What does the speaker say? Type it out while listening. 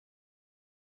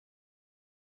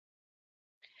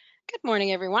Good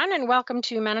morning, everyone, and welcome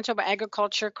to Manitoba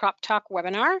Agriculture Crop Talk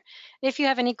webinar. If you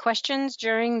have any questions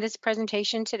during this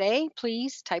presentation today,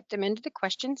 please type them into the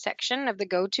question section of the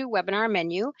GoToWebinar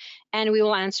menu, and we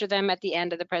will answer them at the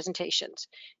end of the presentations.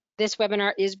 This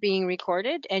webinar is being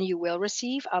recorded, and you will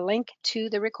receive a link to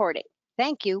the recording.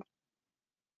 Thank you.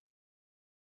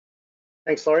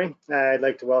 Thanks, Lori. I'd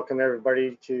like to welcome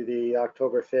everybody to the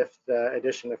October 5th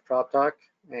edition of CropTalk.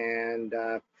 And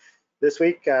this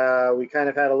week, we kind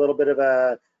of had a little bit of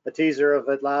a teaser of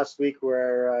it last week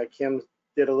where Kim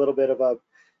did a little bit of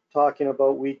talking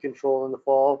about weed control in the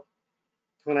fall.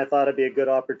 And I thought it'd be a good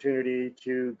opportunity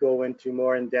to go into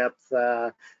more in depth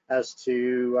as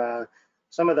to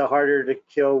some of the harder to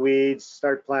kill weeds,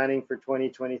 start planning for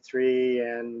 2023,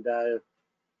 and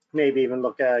maybe even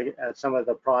look at some of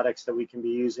the products that we can be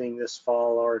using this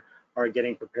fall or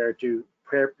getting prepared to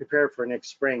prepare for next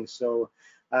spring. So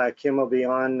Kim will be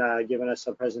on giving us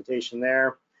a presentation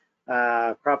there.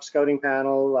 Crop scouting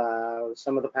panel,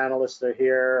 some of the panelists are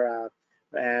here,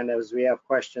 and as we have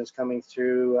questions coming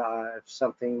through, if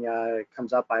something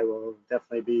comes up, I will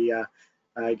definitely be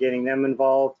getting them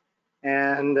involved.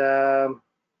 And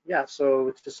yeah,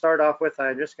 so to start off with,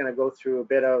 I'm just going to go through a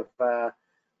bit of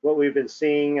what we've been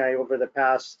seeing over the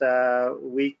past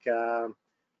week.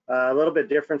 A little bit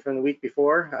different from the week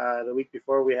before. The week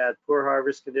before we had poor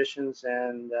harvest conditions,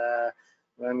 and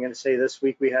I'm going to say this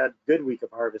week we had good week of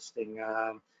harvesting.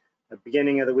 The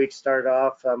beginning of the week started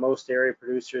off, most area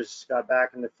producers got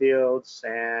back in the fields,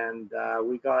 and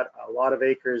we got a lot of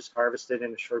acres harvested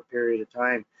in a short period of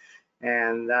time,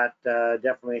 and that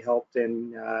definitely helped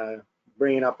in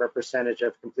bringing up our percentage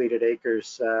of completed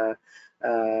acres over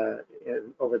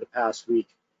the past week.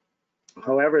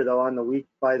 However, though,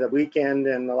 by the weekend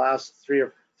and the last three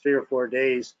or four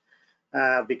days,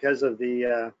 because of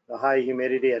the high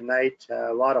humidity at night,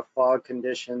 a lot of fog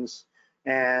conditions,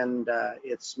 and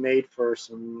it's made for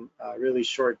some really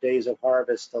short days of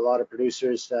harvest. A lot of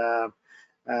producers,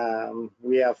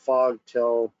 we have fog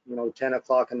till 10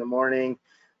 o'clock in the morning,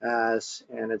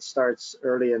 and it starts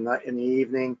early in the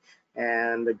evening,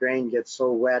 and the grain gets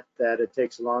so wet that it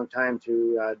takes a long time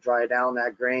to dry down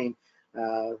that grain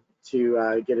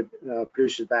to get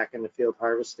producers back in the field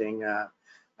harvesting.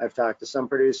 I've talked to some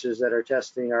producers that are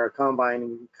testing our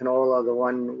combine canola the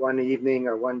one evening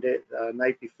or one day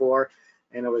night before,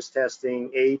 and it was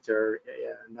testing 8 or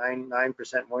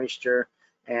 9% moisture,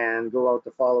 and go out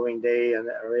the following day and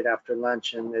right after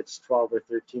lunch and it's 12 or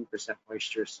 13%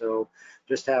 moisture. So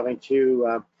just having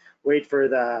to wait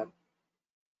for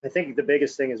I think the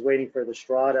biggest thing is waiting for the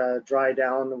straw to dry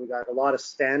down. We got a lot of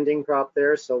standing crop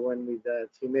there, so when the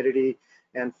humidity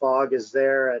and fog is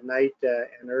there at night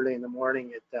and early in the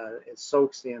morning, it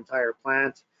soaks the entire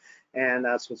plant, and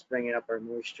that's what's bringing up our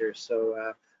moisture.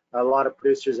 So a lot of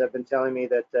producers have been telling me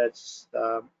that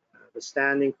the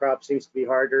standing crop seems to be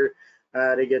harder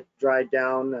to get dried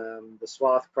down. The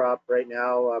swath crop right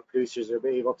now, producers are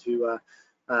able to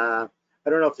I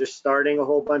don't know if they're starting a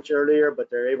whole bunch earlier, but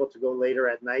they're able to go later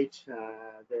at night.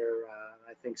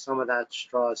 I think some of that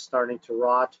straw is starting to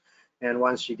rot, and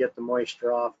once you get the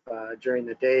moisture off during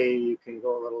the day, you can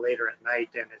go a little later at night,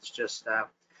 and it's just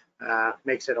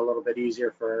makes it a little bit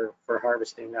easier for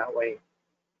harvesting that way.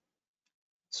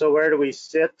 So where do we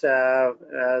sit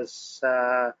as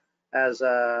I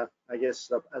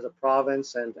guess as a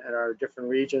province and our different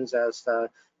regions as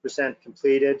percent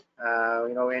completed?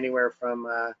 Anywhere from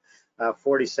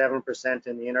 47%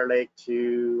 in the Interlake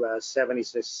to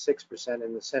 76%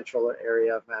 in the central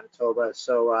area of Manitoba.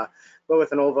 So, but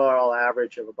with an overall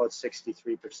average of about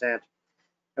 63%.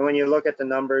 And when you look at the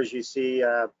numbers, you see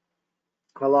a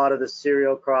lot of the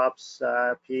cereal crops,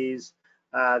 peas,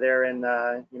 they're in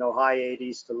high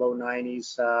 80s to low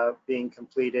 90s being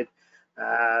completed.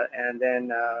 And then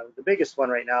the biggest one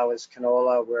right now is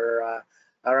canola. We're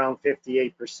around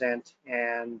 58%,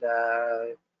 and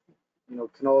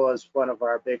canola is one of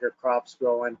our bigger crops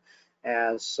growing,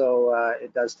 and so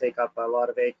it does take up a lot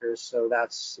of acres. So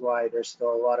that's why there's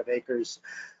still a lot of acres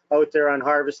out there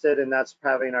unharvested, and that's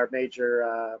having our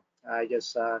major,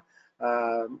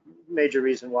 major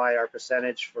reason why our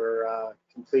percentage for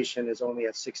completion is only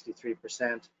at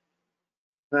 63%.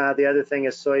 The other thing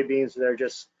is soybeans. They're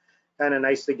just kind of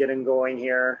nicely getting going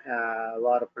here. A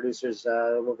lot of producers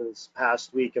over this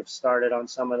past week have started on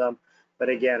some of them. But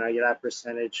again, that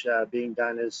percentage being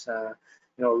done is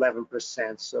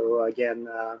 11%. So again,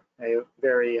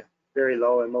 very, very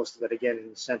low, and most of it again in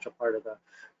the central part of the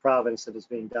province that is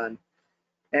being done.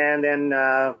 And then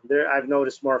I've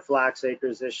noticed more flax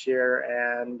acres this year,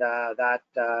 and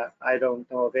I don't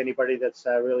know of anybody that's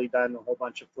really done a whole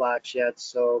bunch of flax yet.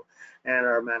 So, and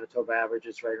our Manitoba average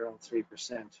is right around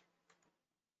 3%.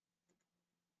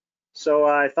 So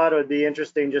I thought it would be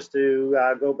interesting just to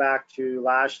go back to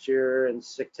last year in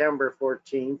September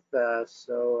 14th.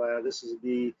 This is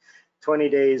the 20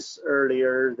 days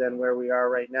earlier than where we are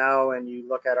right now. And you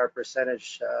look at our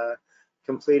percentage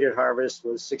completed harvest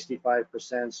was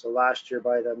 65%. So last year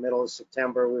by the middle of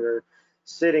September, we were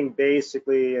sitting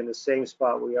basically in the same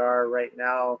spot we are right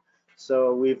now.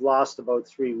 So we've lost about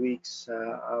 3 weeks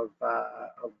of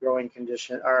growing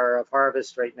condition or of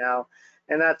harvest right now,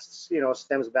 and that's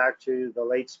stems back to the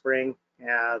late spring,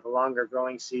 the longer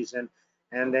growing season,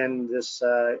 and then this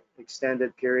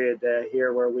extended period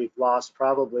here where we've lost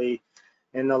probably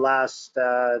in the last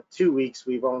 2 weeks.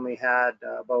 We've only had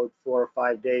about 4 or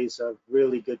 5 days of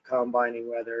really good combining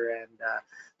weather, and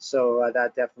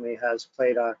that definitely has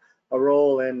played a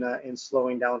role in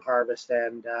slowing down harvest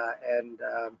and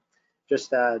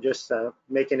just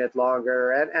making it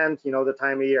longer, and the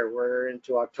time of year we're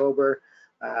into October.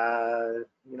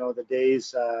 The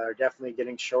days are definitely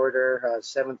getting shorter.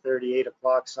 7:30, 8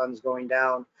 o'clock, sun's going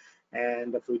down,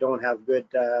 and if we don't have good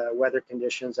weather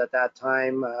conditions at that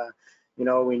time,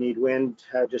 we need wind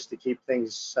just to keep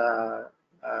things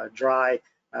dry,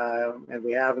 and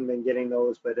we haven't been getting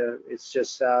those. But it's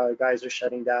just guys are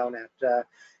shutting down at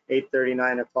 8:30,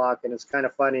 9 o'clock, and it's kind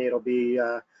of funny. It'll be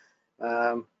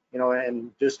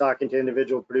and just talking to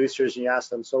individual producers, and you ask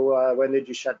them, so when did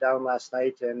you shut down last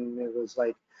night? And it was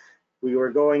like we were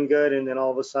going good, and then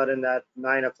all of a sudden that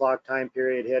 9 o'clock time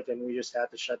period hit, and we just had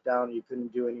to shut down. You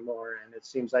couldn't do anymore, and it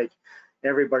seems like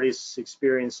everybody's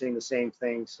experiencing the same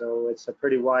thing. So it's a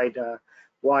pretty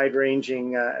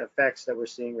wide-ranging effects that we're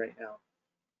seeing right now.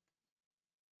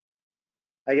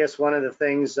 I guess one of the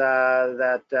things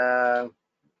that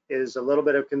is a little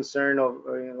bit of concern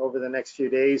over the next few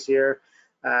days here.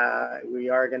 We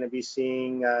are going to be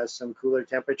seeing some cooler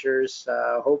temperatures.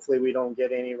 Hopefully we don't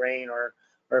get any rain or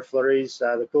flurries.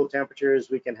 The cool temperatures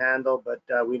we can handle, but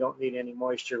we don't need any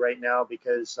moisture right now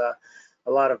because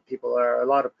a lot of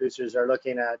producers are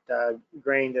looking at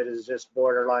grain that is just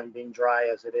borderline being dry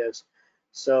as it is.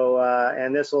 So,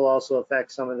 and this will also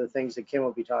affect some of the things that Kim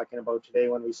will be talking about today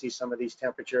when we see some of these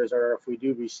temperatures, or if we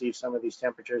do receive some of these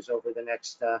temperatures over the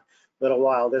next little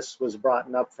while. This was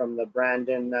brought up from the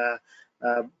Brandon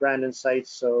site,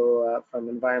 so from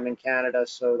Environment Canada.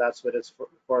 So that's what it's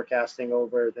forecasting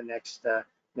over the next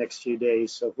few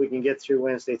days. So if we can get through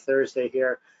Wednesday, Thursday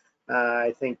here,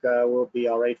 I think we'll be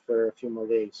all right for a few more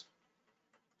days.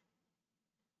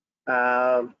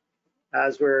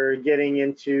 As we're getting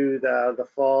into the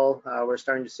fall, we're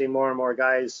starting to see more and more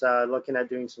guys looking at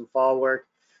doing some fall work.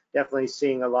 Definitely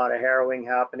seeing a lot of harrowing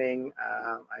happening.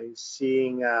 I'm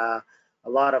seeing a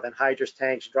lot of anhydrous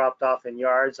tanks dropped off in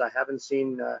yards. I haven't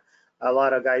seen a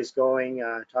lot of guys going.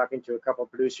 Talking to a couple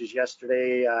of producers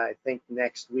yesterday, I think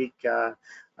next week,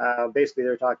 basically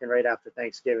they're talking right after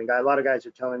Thanksgiving. A lot of guys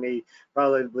are telling me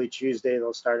probably Tuesday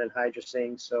they'll start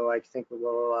anhydrasing. So I think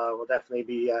we'll definitely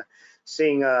be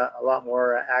seeing a lot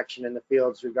more action in the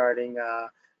fields regarding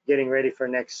getting ready for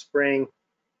next spring.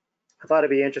 I thought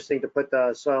it'd be interesting to put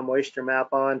the soil moisture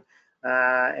map on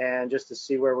and just to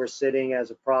see where we're sitting as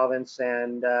a province,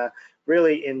 and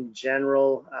really in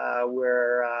general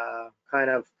we're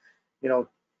kind of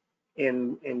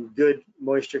in good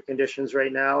moisture conditions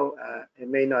right now. It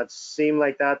may not seem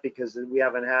like that because we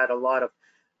haven't had a lot of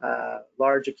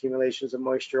large accumulations of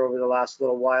moisture over the last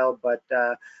little while, but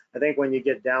I think when you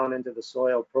get down into the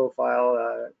soil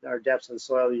profile, our depths in the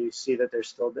soil, you see that there's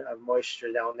still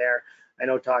moisture down there. I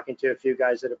know talking to a few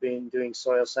guys that have been doing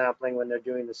soil sampling, when they're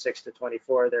doing the 6 to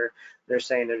 24, they're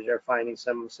saying that they're finding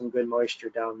some good moisture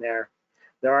down there.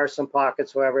 There are some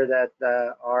pockets, however, that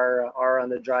are on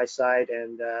the dry side,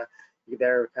 and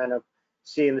they're kind of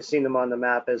seeing them on the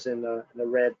map as in the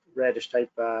reddish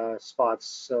type spots.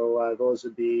 So those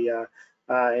would be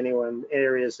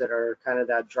areas that are kind of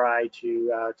that dry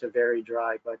to very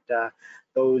dry, but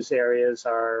those areas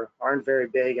aren't very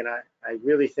big, and I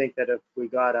really think that if we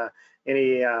got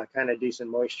any kind of decent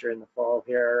moisture in the fall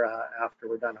here after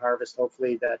we're done harvest,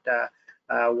 hopefully that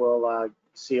we'll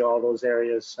see all those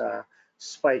areas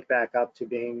spike back up to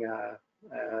being at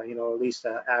least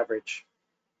average.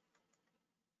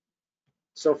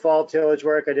 So fall tillage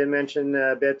work, I did mention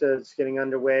a bit that it's getting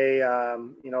underway.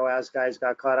 As guys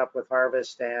got caught up with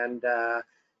harvest and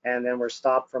then we're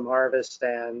stopped from harvest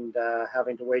and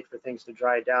having to wait for things to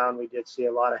dry down, we did see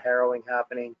a lot of harrowing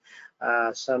happening.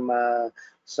 Some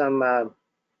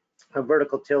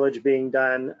vertical tillage being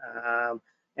done,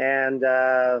 and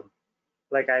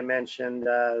like I mentioned,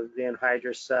 the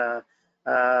anhydrous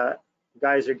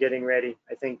guys are getting ready.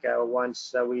 I think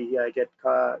once we get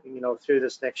through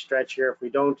this next stretch here, if we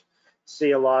don't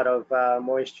see a lot of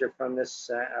moisture from this.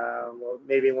 Well,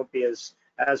 maybe it won't be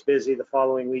as busy the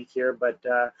following week here, but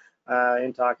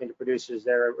in talking to producers,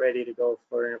 they're ready to go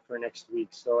for next week.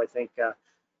 So I think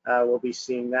we'll be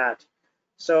seeing that.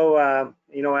 So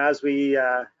as we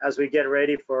get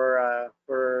ready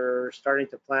for starting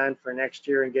to plan for next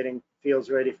year and getting fields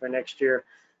ready for next year,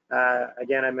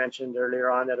 again, I mentioned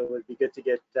earlier on that it would be good to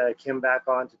get Kim back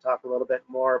on to talk a little bit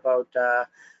more about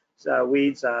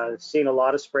weeds. Seen a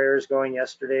lot of sprayers going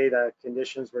yesterday. The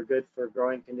conditions were good for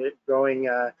growing.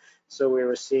 So we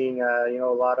were seeing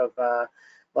a lot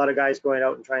of guys going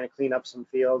out and trying to clean up some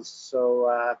fields.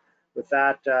 So with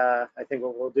that, I think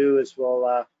what we'll do is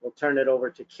we'll turn it over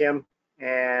to Kim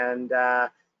and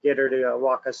get her to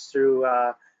walk us through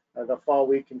the fall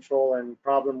weed control and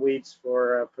problem weeds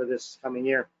for this coming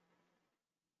year.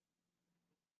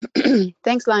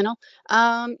 Thanks, Lionel.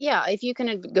 Yeah, if you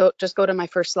can just go to my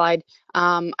first slide.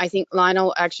 I think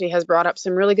Lionel actually has brought up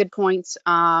some really good points,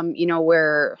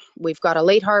 where we've got a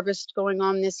late harvest going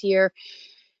on this year.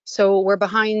 So we're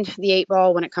behind the 8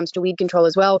 ball when it comes to weed control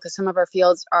as well, because some of our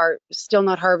fields are still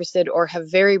not harvested or have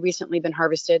very recently been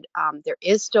harvested. There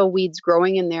is still weeds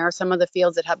growing in there. Some of the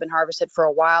fields that have been harvested for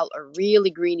a while are really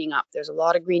greening up. There's a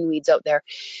lot of green weeds out there.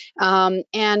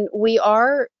 And we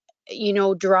are,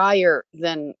 drier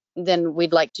than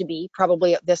we'd like to be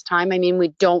probably at this time. I mean, we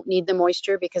don't need the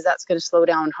moisture because that's going to slow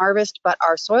down harvest, but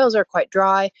our soils are quite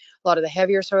dry. A lot of the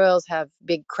heavier soils have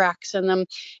big cracks in them.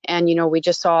 And, we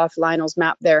just saw off Lionel's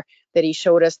map there that he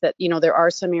showed us that, there are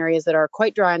some areas that are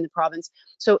quite dry in the province.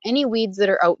 So any weeds that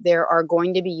are out there are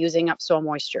going to be using up soil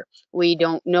moisture. We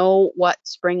don't know what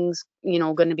spring's,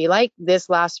 going to be like. This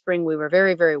last spring, we were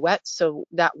very, very wet, so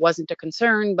that wasn't a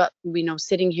concern. But,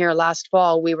 sitting here last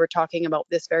fall, we were talking about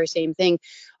this very same thing.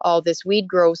 All this weed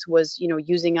growth was,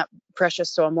 using up precious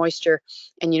soil moisture.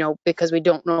 And, because we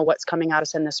don't know what's coming at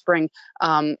us in the spring,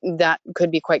 that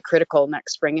could be quite critical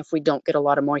next spring if we don't get a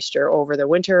lot of moisture over the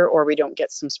winter, or we don't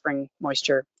get some spring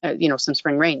moisture, some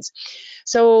spring rains.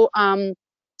 So,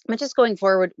 but just going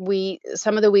forward,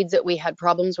 some of the weeds that we had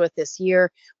problems with this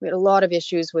year, we had a lot of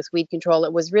issues with weed control.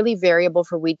 It was really variable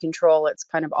for weed control. It's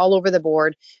kind of all over the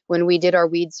board. When we did our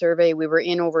weed survey, we were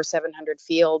in over 700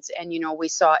 fields, and we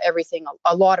saw everything,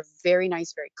 a lot of very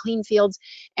nice, very clean fields,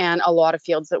 and a lot of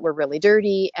fields that were really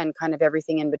dirty, and kind of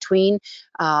everything in between.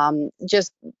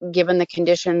 Just given the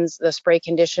conditions, the spray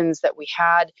conditions that we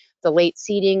had, the late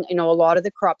seeding, a lot of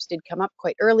the crops did come up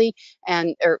quite early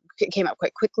or came up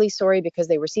quite quickly, because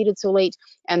they were seeded so late,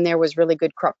 and there was really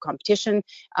good crop competition.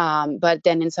 But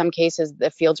then in some cases, the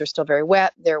fields are still very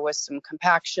wet. There was some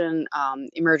compaction.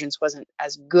 Emergence wasn't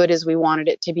as good as we wanted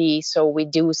it to be. So we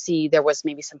do see there was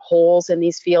maybe some holes in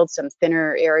these fields, some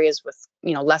thinner areas with,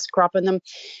 less crop in them.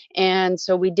 And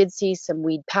so we did see some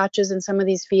weed patches in some of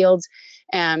these fields.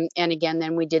 And again,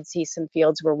 then we did see some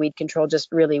fields where weed control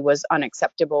just really was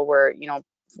unacceptable, where,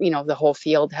 the whole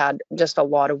field had just a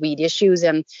lot of weed issues.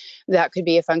 And that could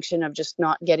be a function of just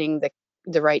not getting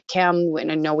the right chem.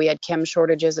 And I know we had chem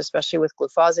shortages, especially with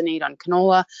glufosinate on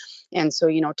canola. And so,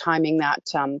 timing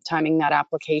that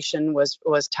application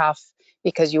was tough,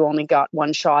 because you only got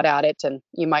one shot at it, and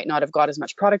you might not have got as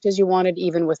much product as you wanted,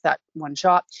 even with that one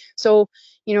shot. So,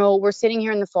 we're sitting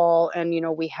here in the fall, and,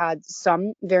 we had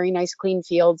some very nice clean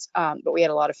fields, but we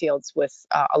had a lot of fields with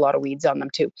a lot of weeds on them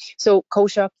too. So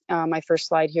kochia, my first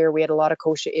slide here, we had a lot of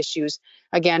kochia issues.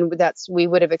 Again, we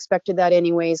would have expected that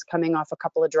anyways, coming off a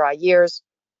couple of dry years.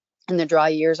 In the dry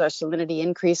years, our salinity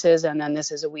increases, and then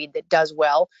this is a weed that does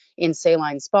well in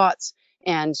saline spots.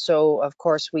 And so, of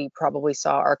course, we probably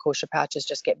saw our kochia patches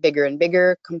just get bigger and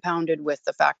bigger, compounded with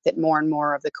the fact that more and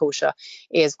more of the kochia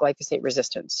is glyphosate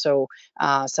resistant. So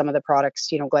some of the products,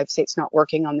 glyphosate's not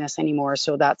working on this anymore.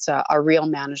 So that's a real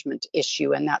management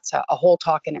issue, and that's a whole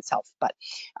talk in itself. But,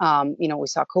 we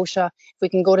saw kochia. If we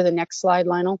can go to the next slide,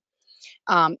 Lionel.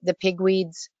 The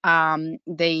pigweeds,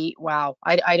 wow,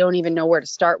 I don't even know where to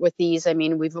start with these. I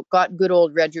mean, we've got good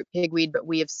old red root pigweed, but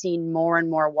we have seen more and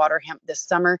more water hemp this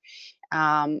summer.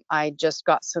 I just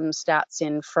got some stats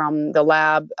in from the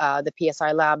lab, the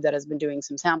PSI lab that has been doing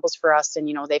some samples for us. And,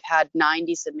 they've had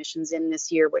 90 submissions in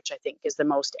this year, which I think is the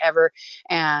most ever.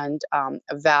 And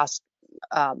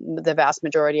the vast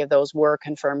majority of those were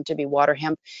confirmed to be water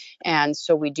hemp. And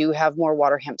so we do have more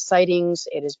water hemp sightings.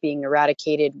 It is being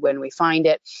eradicated when we find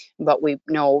it, but we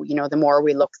know, the more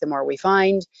we look, the more we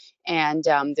find. And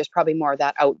there's probably more of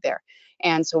that out there.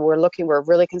 And so we're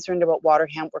really concerned about water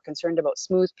hemp. We're concerned about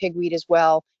smooth pigweed as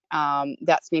well.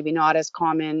 That's maybe not as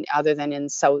common, other than in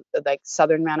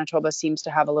southern Manitoba seems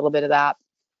to have a little bit of that.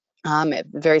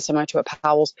 Very similar to a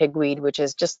Powell's pigweed, which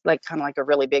is just like kind of like a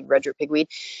really big red root pigweed.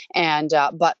 And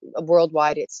but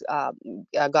worldwide, it's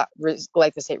got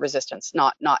glyphosate resistance.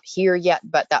 Not here yet,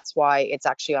 but that's why it's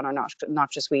actually on our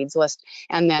noxious weeds list.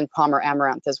 And then Palmer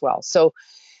amaranth as well. So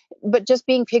but just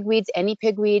being pigweeds, any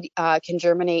pigweed can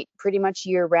germinate pretty much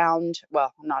year round.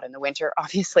 Well, not in the winter,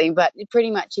 obviously, but pretty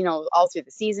much, all through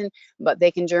the season. But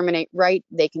they can germinate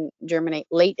they can germinate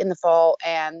late in the fall,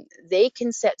 and they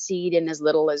can set seed in as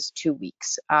little as 2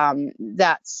 weeks.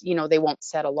 That's, they won't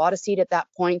set a lot of seed at that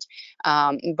point.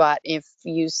 But if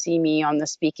you see me on the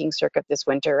speaking circuit this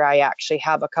winter, I actually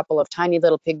have a couple of tiny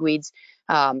little pigweeds,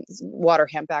 water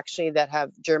hemp actually, that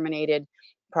have germinated.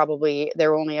 Probably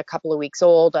they're only a couple of weeks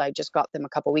old. I just got them a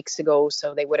couple of weeks ago,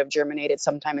 so they would have germinated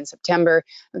sometime in September.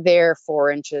 They're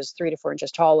 4 inches, 3 to 4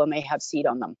 inches tall, and they have seed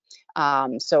on them.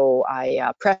 So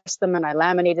I pressed them and I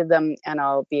laminated them, and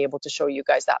I'll be able to show you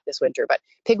guys that this winter. But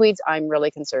pigweeds, I'm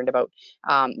really concerned about,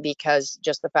 because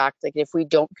just the fact that if we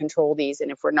don't control these,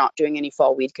 and if we're not doing any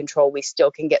fall weed control, we still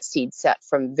can get seed set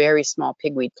from very small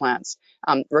pigweed plants,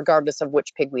 regardless of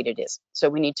which pigweed it is. So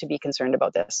we need to be concerned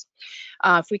about this.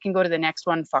 If we can go to the next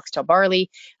one, foxtail barley.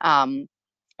 And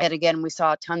again, we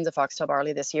saw tons of foxtail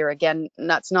barley this year. Again,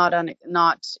 that's not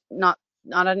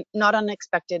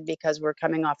unexpected, because we're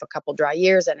coming off a couple dry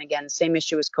years. And again, same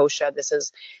issue as kochia. This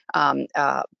is a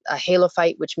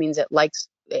halophyte, which means it likes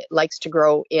to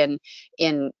grow in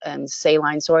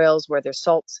saline soils where there's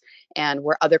salts, and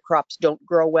where other crops don't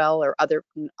grow well, or other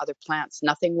plants,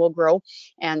 nothing will grow.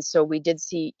 And so we did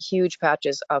see huge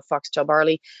patches of foxtail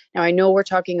barley. Now, I know we're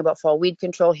talking about fall weed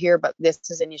control here, but this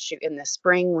is an issue in the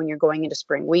spring when you're going into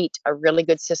spring wheat. A really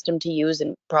good system to use,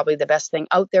 and probably the best thing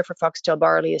out there for foxtail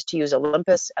barley, is to use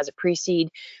Olympus as a pre-seed,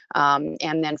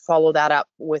 and then follow that up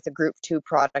with a group 2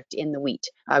 product in the wheat,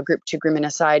 group 2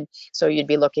 graminicide. So you'd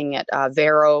be looking at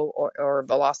Vero or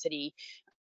Velocity,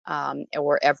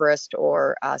 or Everest,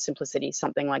 or Simplicity,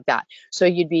 something like that. So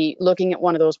you'd be looking at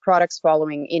one of those products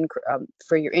following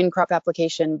for your in-crop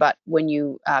application. But when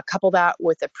you couple that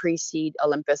with a pre-seed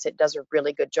Olympus, it does a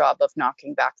really good job of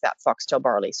knocking back that foxtail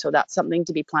barley. So that's something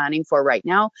to be planning for right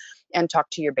now, and talk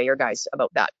to your Bayer guys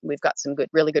about that. We've got some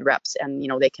really good reps, and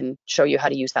they can show you how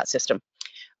to use that system.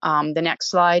 The next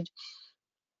slide,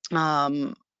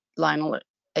 Lionel,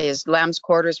 is lamb's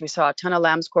quarters. We saw a ton of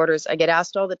lamb's quarters. I get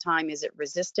asked all the time, is it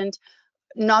resistant?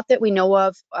 Not that we know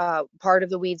of. Part of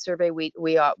the weed survey, we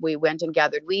went and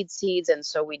gathered weed seeds, and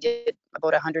so we did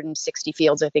about 160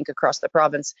 fields, I think, across the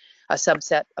province, a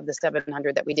subset of the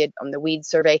 700 that we did on the weed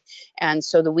survey. And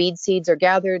so the weed seeds are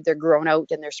gathered, they're grown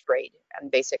out, and they're sprayed. And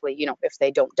basically, if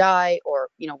they don't die, or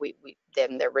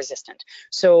then they're resistant.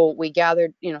 So we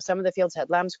gathered, some of the fields had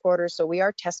lamb's quarters, so we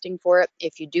are testing for it.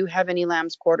 If you do have any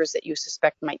lamb's quarters that you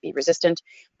suspect might be resistant,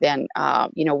 then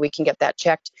we can get that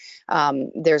checked.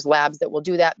 There's labs that will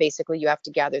do that. Basically, you have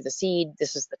to gather the seed.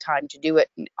 This is the time to do it,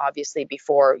 obviously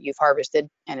before you've harvested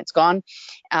and it's gone.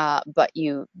 But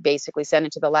you basically send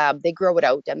it to the lab. They grow it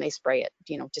out and they spray it,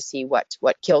 to see what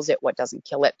kills it, what doesn't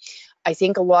kill it. I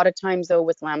think a lot of times, though,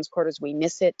 with lamb's quarters, we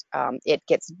miss it. It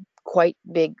gets quite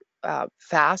big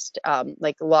fast.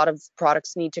 Like a lot of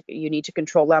products you need to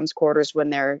control lamb's quarters when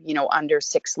they're, under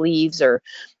 6 leaves,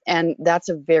 and that's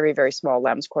a very, very small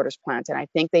lamb's quarters plant. And I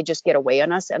think they just get away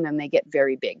on us, and then they get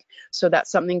very big. So that's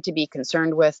something to be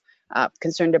concerned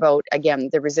about. Again,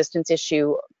 the resistance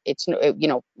issue, it's,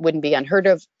 wouldn't be unheard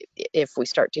of if we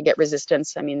start to get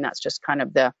resistance. I mean, that's just kind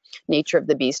of the nature of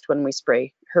the beast when we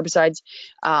spray herbicides.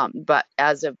 But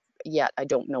as of yet, I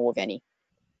don't know of any.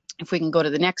 If we can go to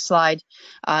the next slide,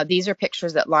 these are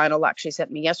pictures that Lionel actually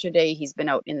sent me yesterday. He's been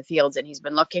out in the fields and he's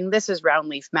been looking. This is round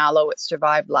leaf mallow. It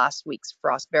survived last week's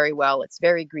frost very well. It's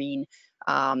very green.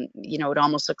 It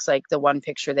almost looks like the one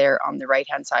picture there on the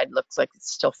right-hand side looks like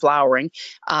it's still flowering.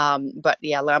 But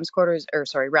yeah,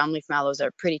 round leaf mallows are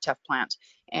a pretty tough plant,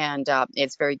 and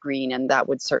it's very green, and that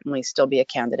would certainly still be a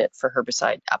candidate for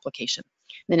herbicide application.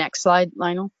 The next slide,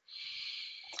 Lionel.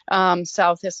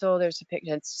 Sow thistle, there's a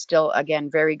picture. It's still, again,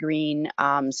 very green,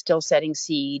 still setting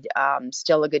seed,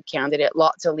 still a good candidate.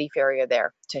 Lots of leaf area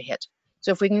there to hit.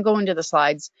 So if we can go into the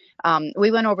slides, we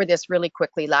went over this really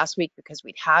quickly last week because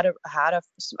we'd had a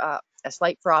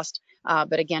slight frost,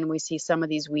 but again, we see some of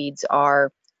these weeds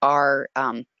have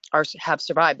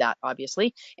survived that,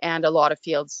 obviously, and a lot of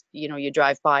fields, you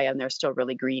drive by and they're still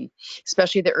really green,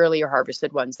 especially the earlier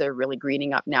harvested ones. They're really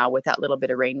greening up now with that little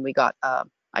bit of rain we got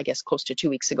I guess close to 2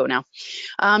 weeks ago now.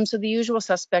 So the usual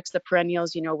suspects, the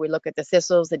perennials, we look at the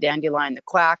thistles, the dandelion, the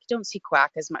quack. Don't see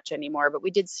quack as much anymore, but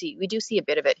we do see a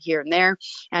bit of it here and there.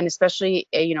 And especially,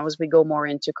 as we go more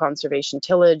into conservation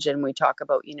tillage and we talk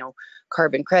about,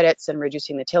 carbon credits and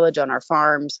reducing the tillage on our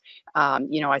farms,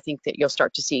 I think that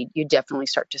you definitely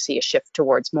start to see a shift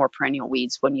towards more perennial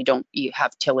weeds when you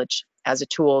have tillage as a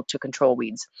tool to control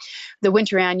weeds. The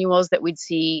winter annuals that we'd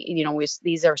see,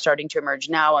 these are starting to emerge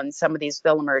now, and some of these,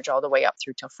 they'll emerge all the way up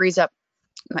through till freeze up.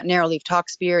 Narrowleaf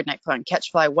toxbeard, nightclown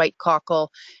catchfly, white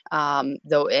cockle,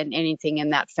 though, and anything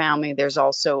in that family. There's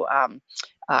also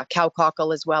cow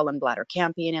cockle as well, and bladder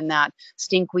campion in that.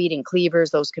 Stinkweed and cleavers,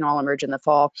 those can all emerge in the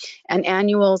fall. And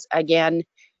annuals, again,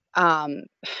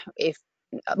 if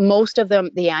most of them,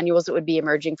 the annuals that would be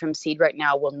emerging from seed right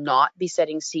now, will not be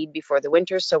setting seed before the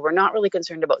winter. So we're not really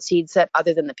concerned about seed set,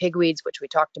 other than the pigweeds, which we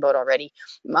talked about already.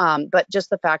 But just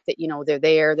the fact that,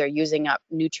 they're using up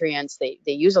nutrients, they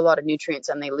use a lot of nutrients,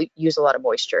 and they use a lot of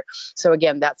moisture. So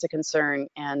again, that's a concern,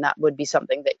 and that would be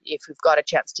something that if we've got a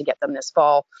chance to get them this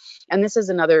fall. And this is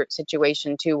another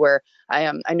situation too, where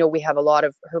I know we have a lot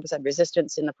of herbicide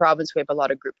resistance in the province. We have a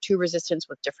lot of group 2 resistance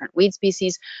with different weed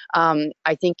species.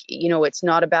 I think, it's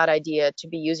not a bad idea to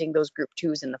be using those group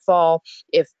 2s in the fall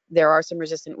if there are some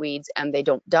resistant weeds and they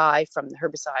don't die from the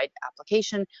herbicide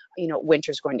application.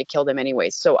 Winter's going to kill them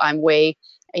anyways. So I'd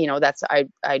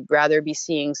rather be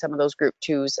seeing some of those group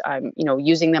 2s.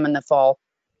 Using them in the fall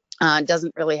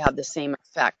doesn't really have the same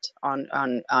effect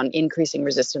on increasing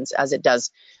resistance as it does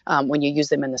when you use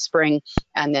them in the spring,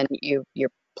 and then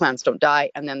your plants don't die,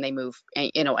 and then they move,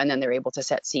 and then they're able to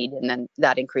set seed, and then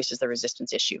that increases the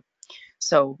resistance issue.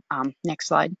 So next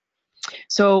slide.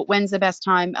 So when's the best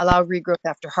time? Allow regrowth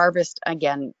after harvest.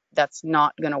 Again, that's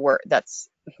not going to work. That's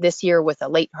this year with a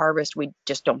late harvest. We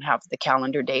just don't have the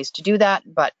calendar days to do that,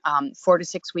 but 4 to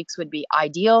 6 weeks would be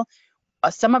ideal.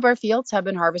 Some of our fields have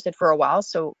been harvested for a while,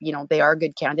 so they are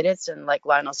good candidates, and like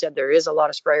Lionel said, there is a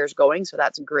lot of sprayers going, so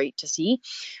that's great to see.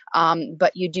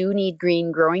 But you do need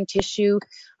green growing tissue.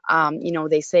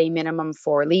 They say minimum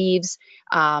 4 leaves,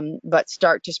 but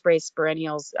start to spray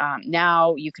perennials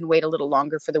now. You can wait a little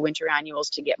longer for the winter annuals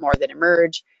to get more that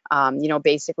emerge.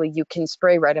 Basically you can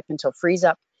spray right up until freeze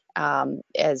up,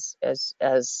 as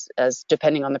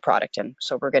depending on the product, and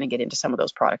so we're going to get into some of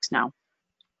those products now.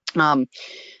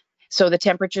 So the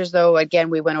temperatures, though, again,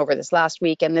 we went over this last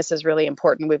week, and this is really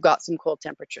important. We've got some cold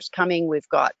temperatures coming. We've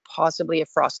got possibly a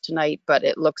frost tonight, but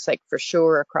it looks like for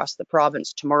sure across the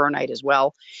province tomorrow night as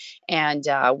well. And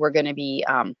we're going to be,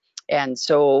 and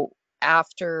so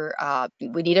after,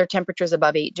 we need our temperatures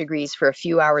above 8 degrees for a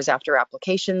few hours after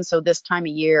application. So this time of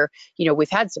year, we've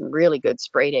had some really good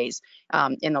spray days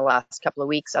in the last couple of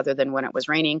weeks, other than when it was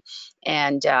raining.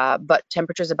 And but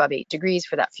temperatures above 8 degrees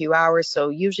for that few hours. So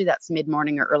usually that's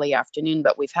mid-morning or early afternoon,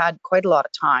 but we've had quite a lot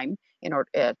of time in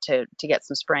order to get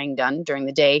some spraying done during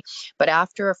the day. But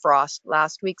after a frost,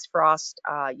 last week's frost,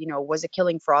 was a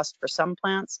killing frost for some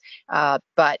plants.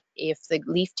 But if the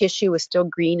leaf tissue is still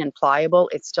green and pliable,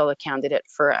 it's still a candidate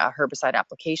for a herbicide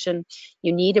application.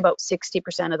 You need about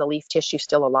 60% of the leaf tissue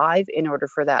still alive in order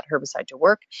for that herbicide to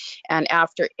work. And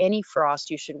after any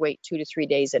frost, you should wait 2 to 3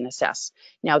 days and assess.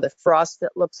 Now, the frost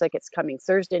that looks like it's coming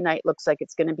Thursday night looks like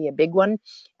it's going to be a big one.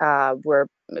 We're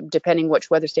depending which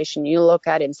weather station you look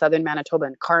at, in southern Manitoba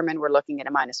and Carmen, we're looking at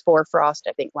a -4 frost.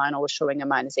 I think Lionel was showing a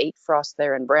 -8 frost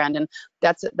there in Brandon.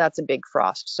 That's a big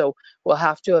frost. So we'll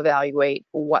have to evaluate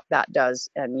what that does.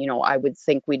 And, I would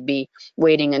think we'd be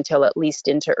waiting until at least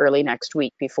into early next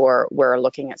week before we're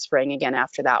looking at spraying again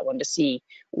after that one to see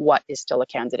what is still a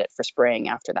candidate for spraying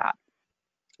after that.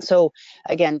 So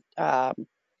again,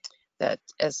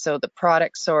 so the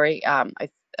product,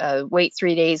 wait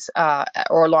 3 days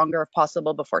or longer if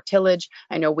possible before tillage.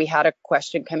 I know we had a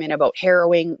question come in about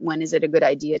harrowing. When is it a good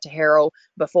idea to harrow,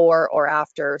 before or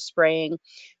after spraying?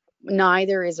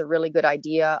 Neither is a really good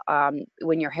idea.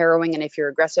 When you're harrowing, and if you're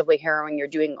aggressively harrowing, you're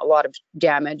doing a lot of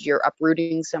damage. You're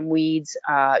uprooting some weeds.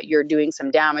 You're doing some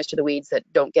damage to the weeds that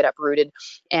don't get uprooted,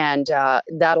 and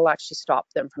that'll actually stop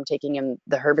them from taking in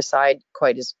the herbicide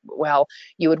quite as well.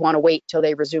 You would want to wait till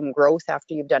they resume growth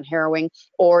after you've done harrowing,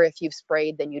 or if you've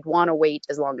sprayed, then you'd want to wait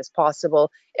as long as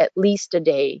possible, at least a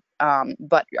day.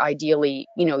 But ideally,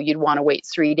 you'd want to wait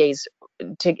 3 days,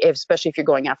 especially if you're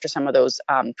going after some of those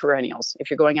perennials.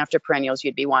 If you're going after perennials,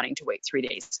 you'd be wanting to wait 3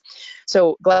 days.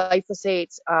 So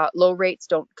glyphosates, low rates,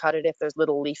 don't cut it if there's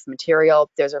little leaf material.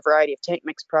 There's a variety of tank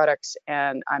mix products,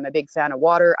 and I'm a big fan of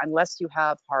water. Unless you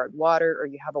have hard water or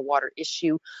you have a water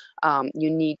issue, you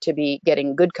need to be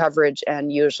getting good coverage,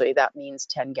 and usually that means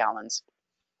 10 gallons.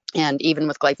 And even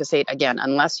with glyphosate, again,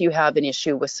 unless you have an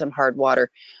issue with some hard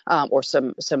water or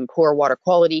some poor water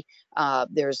quality,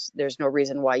 there's no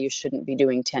reason why you shouldn't be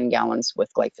doing 10 gallons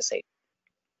with glyphosate.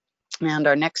 And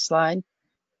our next slide.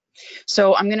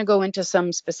 So I'm going to go into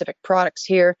some specific products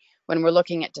here. When we're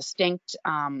looking at distinct,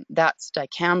 that's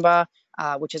dicamba,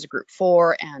 which is a group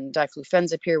 4, and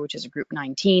diflufenzapyr, which is a group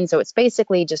 19. So it's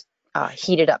basically just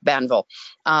heated up Banville.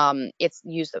 We're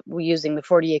using the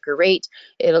 40-acre rate.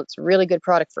 It's a really good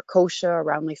product for kochia,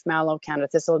 roundleaf mallow, Canada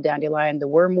thistle, dandelion, the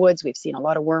wormwoods. We've seen a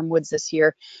lot of wormwoods this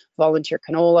year, volunteer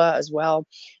canola as well.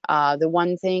 The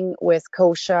one thing with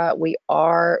kochia,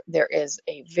 there is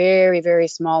a very, very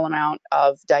small amount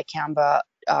of dicamba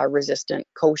resistant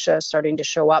kochia starting to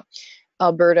show up.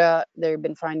 Alberta, they've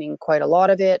been finding quite a lot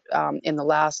of it. In the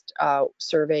last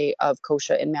survey of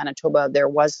kochia in Manitoba, there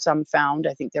was some found.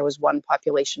 I think there was one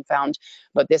population found,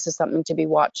 but this is something to be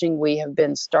watching. We have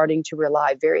been starting to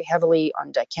rely very heavily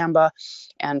on dicamba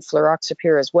and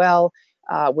fluroxapyr as well,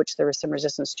 which there is some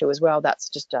resistance to as well. That's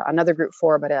just another group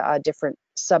 4, but a different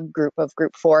subgroup of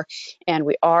group 4. And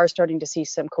we are starting to see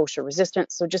some kochia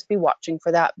resistance, so just be watching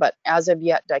for that. But as of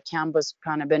yet, dicamba's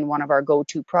kind of been one of our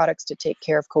go-to products to take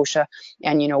care of kochia,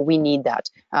 and we need that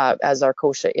as our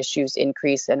kochia issues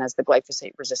increase and as the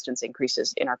glyphosate resistance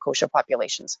increases in our kochia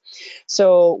populations.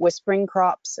 So with spring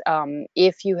crops,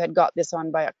 if you had got this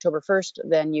on by October 1st,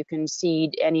 then you can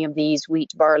seed any of these: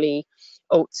 wheat, barley,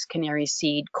 oats, canary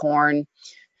seed, corn,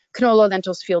 canola,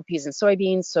 lentils, field peas, and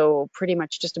soybeans. So pretty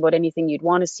much just about anything you'd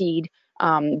want to seed.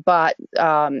 But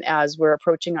as we're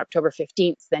approaching October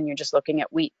 15th, then you're just looking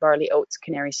at wheat, barley, oats,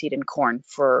 canary seed, and corn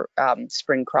for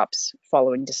spring crops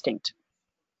following distinct.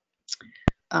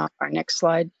 Our next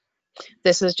slide.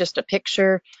 This is just a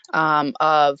picture from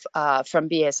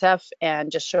BASF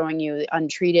and just showing you the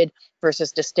untreated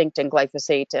versus distinct and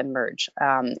glyphosate and merge.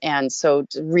 And so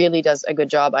it really does a good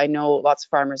job. I know lots of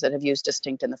farmers that have used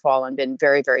distinct in the fall and been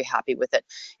very, very happy with it,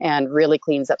 and really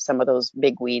cleans up some of those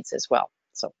big weeds as well.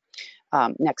 So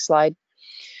next slide.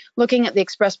 Looking at the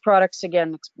express products,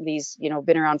 again, these,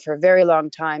 been around for a very long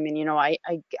time. And, I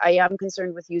am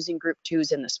concerned with using group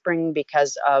 2s in the spring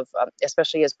because of,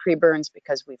 especially as pre-burns,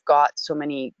 because we've got so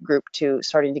many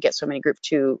starting to get so many group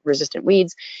 2 resistant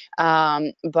weeds.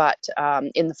 But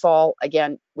in the fall,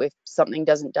 again, if something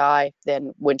doesn't die,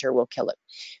 then winter will kill it.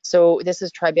 So this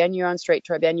is tribenuron, straight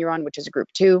tribenuron, which is a group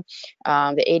 2,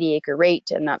 the 80-acre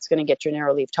rate, and that's going to get your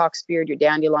narrowleaf toxbeard, your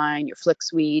dandelion, your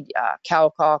flicksweed,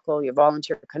 cowcockle, your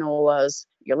volunteer canolas,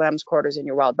 your lamb's quarters, and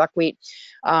your wild buckwheat.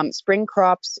 Spring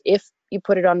crops, if you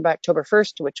put it on by October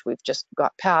 1st, which we've just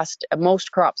got past,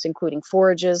 most crops, including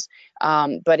forages.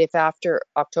 But if after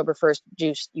October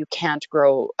 1st, you can't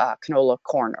grow canola,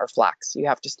 corn, or flax. You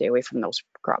have to stay away from those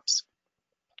crops.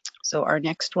 So our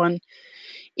next one,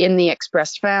 in the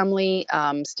Express family,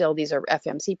 still these are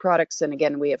FMC products. And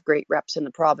again, we have great reps in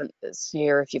the province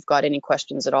here. If you've got any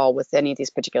questions at all with any of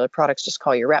these particular products, just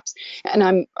call your reps. And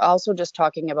I'm also just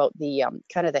talking about the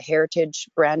kind of the heritage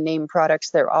brand name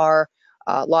products. There are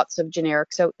lots of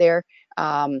generics out there.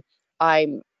 I'm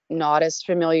not as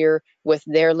familiar with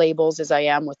their labels as I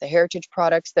am with the heritage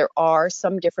products. There are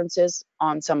some differences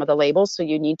on some of the labels, so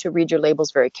you need to read your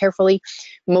labels very carefully.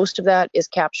 Most of that is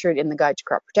captured in the Guide to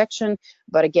Crop Protection,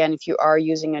 but again, if you are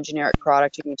using a generic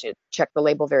product, you need to check the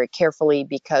label very carefully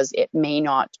because it may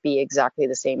not be exactly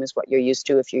the same as what you're used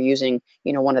to if you're using,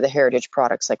 one of the heritage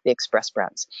products like the Express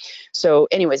brands. So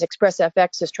anyways, Express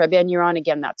FX is tribenuron.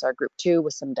 Again, that's our group 2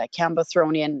 with some dicamba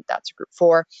thrown in. That's a group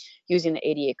 4 using the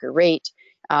 80-acre rate.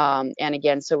 And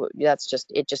again, so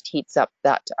it just heats up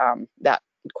that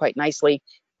quite nicely.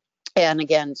 And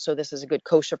again, so this is a good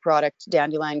kochia product: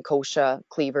 dandelion, kochia,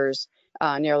 cleavers,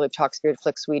 narrowleaf toxbeard,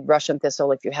 flicksweed, Russian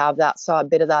thistle. If you have that, saw a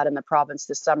bit of that in the province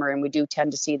this summer, and we do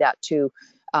tend to see that too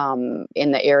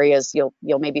in the areas. You'll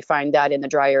maybe find that in the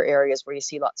drier areas where you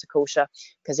see lots of kochia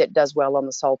because it does well on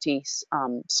the salty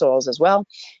soils as well,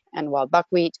 and wild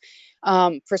buckwheat.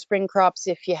 For spring crops,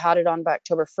 if you had it on by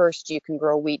October 1st, you can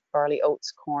grow wheat, barley,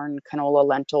 oats, corn, canola,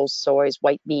 lentils, soys,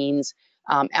 white beans.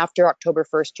 After October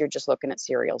 1st, you're just looking at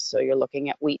cereals. So you're looking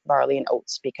at wheat, barley, and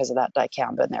oats because of that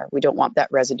dicamba in there. We don't want that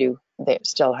residue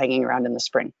still hanging around in the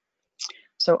spring.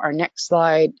 So our next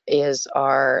slide is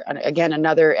again,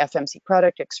 another FMC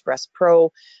product, Express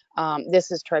Pro.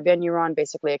 This is tribenuron,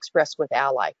 basically expressed with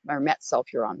Ally or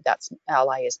metsulfuron.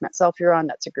 Ally is metsulfuron.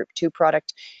 That's a group 2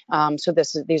 product. So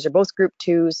these are both group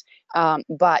 2s,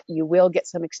 but you will get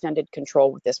some extended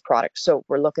control with this product. So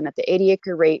we're looking at the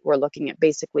 80-acre rate. We're looking at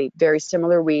basically very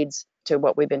similar weeds, to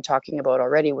what we've been talking about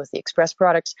already with the Express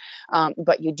products,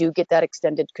 but you do get that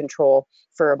extended control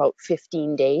for about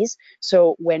 15 days.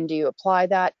 So when do you apply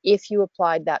that? If you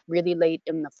applied that really late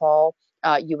in the fall,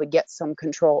 you would get some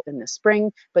control in the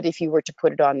spring, but if you were to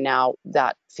put it on now,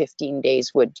 that 15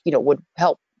 days would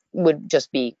help, would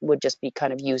just be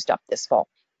kind of used up this fall.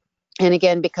 And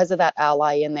again, because of that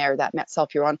ally in there, that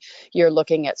metsulfuron, you're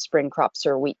looking at spring crops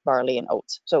or wheat, barley, and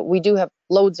oats. So we do have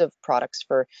loads of products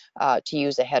for to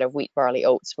use ahead of wheat, barley,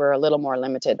 oats. We're a little more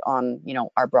limited on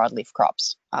our broadleaf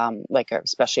crops, like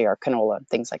especially our canola and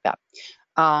things like that.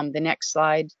 The next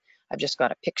slide, I've just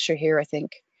got a picture here, I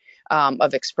think,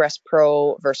 of Express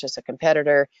Pro versus a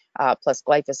competitor, plus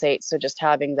glyphosate. So just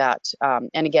having that,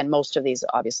 and again, most of these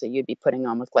obviously you'd be putting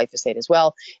on with glyphosate as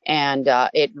well, and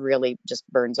it really just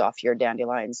burns off your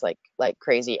dandelions like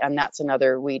crazy. And that's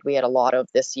another weed we had a lot of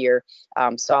this year.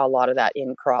 Saw a lot of that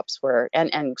in crops where,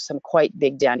 and some quite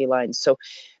big dandelions. So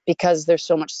because there's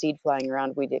so much seed flying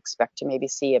around, we'd expect to maybe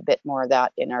see a bit more of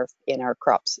that in our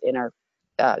crops in our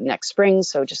next spring.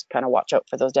 So just kind of watch out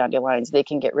for those dandelions. They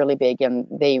can get really big and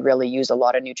they really use a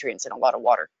lot of nutrients and a lot of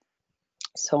water.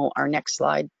 So our next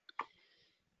slide.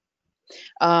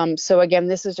 So again,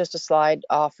 this is just a slide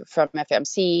off from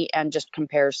FMC and just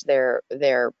compares their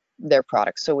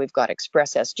products. So we've got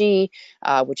Express SG,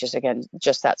 which is again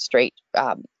just that straight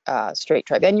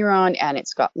tribenuron, and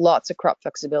it's got lots of crop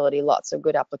flexibility, lots of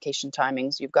good application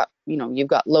timings. You've got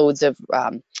loads of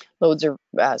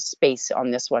space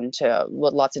on this one to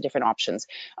lots of different options.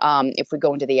 If we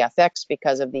go into the FX,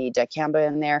 because of the dicamba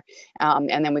in there,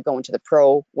 and then we go into the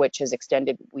Pro, which is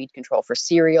extended weed control for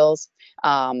cereals,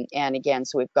 and again,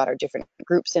 so we've got our different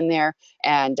groups in there,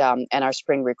 and our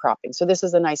spring recropping. So this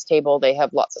is a nice table. They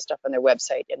have lots of stuff on their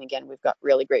website, and again, we've got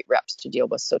really great reps to deal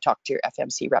with. So talk to your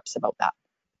FMC reps about that.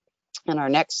 And our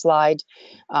next slide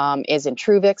is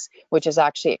Intruvix, which is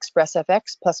actually Express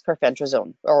FX plus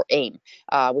carfentrazone, or AIM,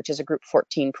 which is a group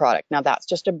 14 product. Now that's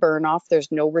just a burn off.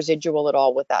 There's no residual at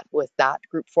all with that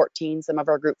group 14. Some of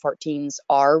our group 14s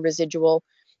are residual.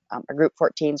 Our group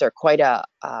 14s are quite a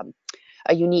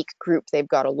unique group. They've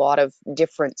got a lot of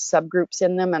different subgroups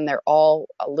in them, and they're all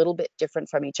a little bit different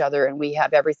from each other. And we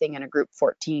have everything in a group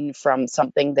 14, from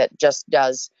something that just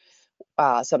does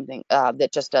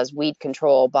weed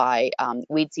control by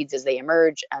weed seeds as they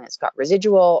emerge, and it's got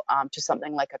residual, to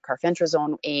something like a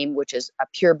carfentrazone AIM, which is a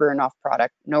pure burn off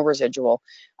product, no residual.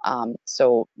 It's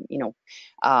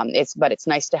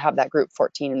nice to have that group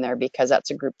 14 in there, because that's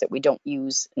a group that we don't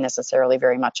use necessarily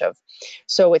very much of.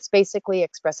 So it's basically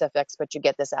Express FX, but you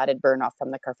get this added burn off from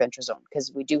the carfentrazone,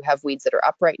 because we do have weeds that are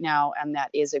up right now, and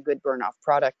that is a good burn off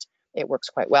product. It works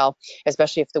quite well,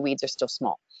 especially if the weeds are still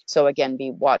small. So again, be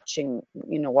watching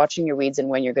your weeds and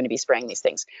when you're going to be spraying these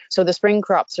things. So the spring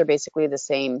crops are basically the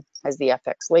same as the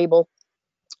FX label.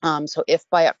 So if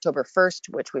by October 1st,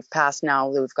 which we've passed now,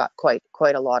 we've got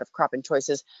quite a lot of cropping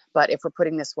choices. But if we're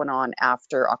putting this one on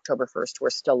after October 1st, we're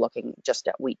still looking just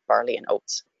at wheat, barley, and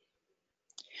oats.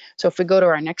 So if we go to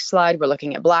our next slide, we're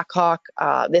looking at Blackhawk.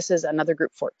 This is another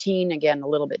group 14, again, a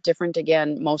little bit different,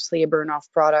 again, mostly a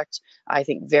burn-off product. I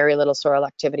think very little soil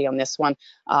activity on this one,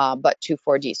 but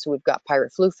 2,4-D. So we've got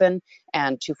pyriflufen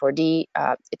and 2,4-D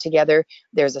together.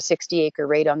 There's a 60-acre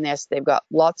rate on this. They've got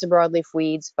lots of broadleaf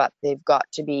weeds, but they've got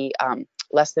to be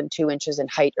less than 2 inches in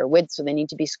height or width, so they need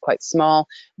to be quite small.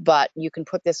 But you can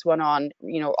put this one on,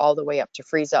 all the way up to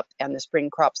freeze up, and the spring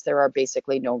crops, there are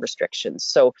basically no restrictions.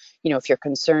 So, if you're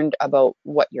concerned about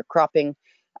what your cropping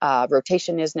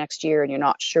rotation is next year, and you're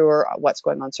not sure what's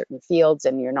going on certain fields,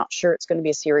 and you're not sure it's going to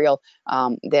be a cereal,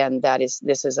 then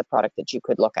this is a product that you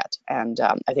could look at. And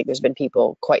I think there's been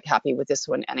people quite happy with this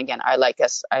one. And again, I like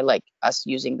us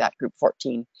using that group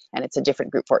 14, and it's a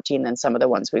different group 14 than some of the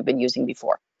ones we've been using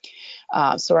before.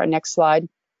 So our next slide,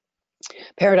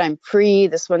 Paradigm Pre,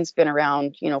 this one's been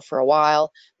around, for a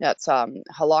while. That's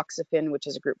haloxifin, which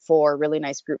is a group 4, really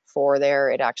nice group 4 there.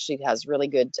 It actually has really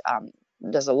good,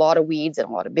 does a lot of weeds and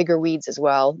a lot of bigger weeds as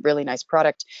well. Really nice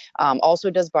product. Also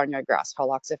does barnyard grass.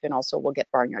 Haloxifin also will get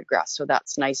barnyard grass. So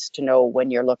that's nice to know when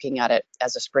you're looking at it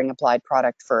as a spring applied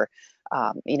product for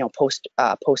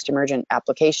post-emergent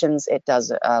applications. It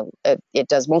does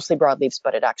mostly broadleaves,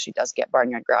 but it actually does get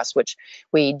barnyard grass, which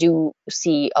we do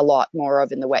see a lot more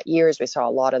of in the wet years. We saw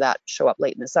a lot of that show up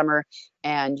late in the summer,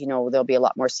 and there'll be a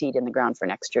lot more seed in the ground for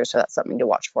next year, so that's something to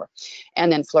watch for. And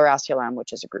then fluoroacetam,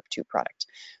 which is a group 2 product.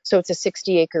 So it's a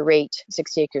 60-acre rate,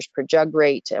 60 acres per jug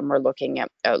rate, and we're looking at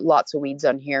lots of weeds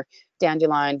on here.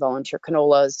 dandelion, volunteer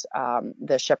canolas,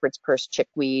 the shepherd's purse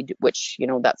chickweed, which,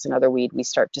 that's another weed we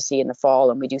start to see in the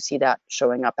fall, and we do see that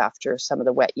showing up after some of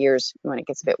the wet years when it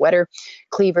gets a bit wetter.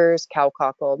 Cleavers,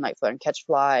 cowcockle, nightflower and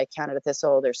catchfly, Canada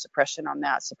thistle, there's suppression on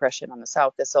that, suppression on the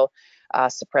sow thistle,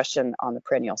 suppression on the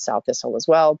perennial sow thistle as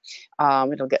well.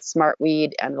 It'll get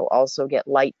smartweed, and it'll also get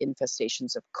light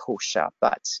infestations of kochia,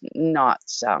 but not,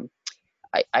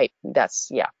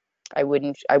 I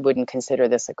wouldn't consider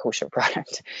this a kochia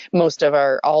product.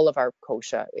 All of our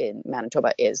kochia in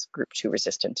Manitoba is group 2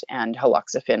 resistant, and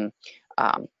haloxifin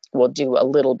will do a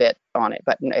little bit on it,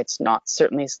 but it's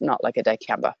certainly not like a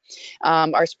dicamba.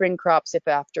 Our spring crops, if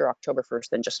after October 1st,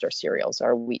 then just our cereals,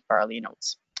 our wheat, barley, and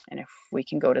oats. And if we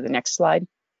can go to the next slide.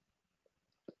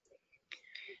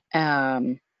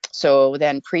 So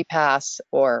then pre-pass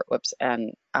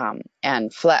and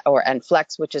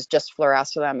flex, which is just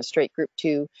fluoroacetam, a straight group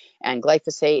 2, and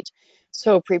glyphosate.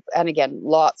 So and again,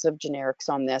 lots of generics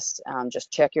on this.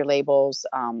 Just check your labels,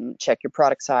 check your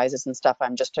product sizes and stuff.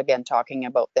 I'm just again talking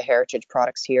about the heritage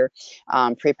products here.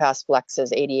 Pre-pass flex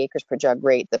is 80 acres per jug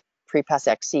rate. The Pre-pass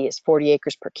XC is 40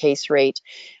 acres per case rate.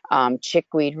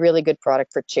 Chickweed, really good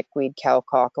product for chickweed,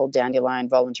 cowcockle, dandelion,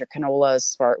 volunteer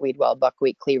canolas, smartweed, wild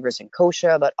buckwheat, cleavers, and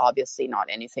kochia, but obviously not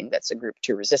anything that's a group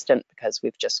 2 resistant, because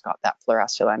we've just got that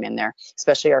fluoroacetam in there,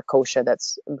 especially our kochia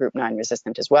that's group 9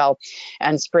 resistant as well.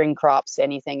 And spring crops,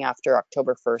 anything after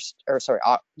October 1st, or sorry,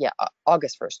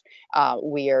 August 1st,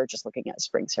 we are just looking at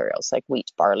spring cereals like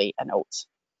wheat, barley, and oats.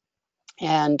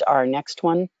 And our next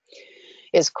one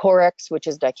is Corex, which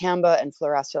is dicamba and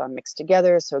fluoroacetam mixed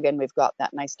together. So again, we've got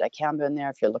that nice dicamba in there.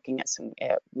 If you're looking at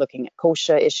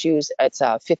kochia issues, it's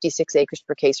 56 acres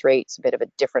per case rate. It's a bit of a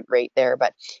different rate there,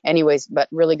 but anyways,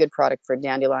 really good product for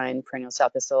dandelion, perennial sow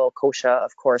thistle, kochia,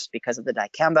 of course, because of the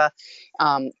dicamba,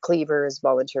 cleavers,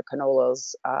 volunteer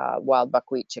canolas, wild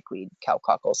buckwheat, chickweed,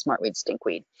 cowcockle, smartweed,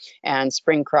 stinkweed, and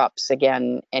spring crops.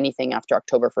 Again, anything after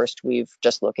October 1st, we've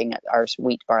just looking at our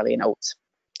wheat, barley, and oats.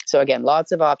 So again,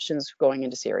 lots of options going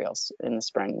into cereals in the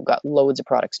spring. We've got loads of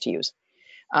products to use.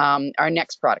 Our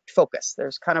next product, Focus.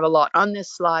 There's kind of a lot on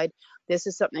this slide. This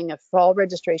is something, a fall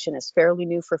registration is fairly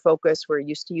new for Focus. We're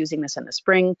used to using this in the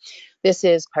spring. This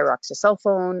is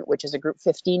pyroxasulfone, which is a group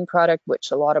 15 product,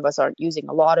 which a lot of us aren't using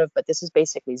a lot of, but this is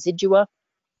basically Zidua.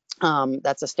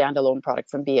 That's a standalone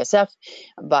product from BSF,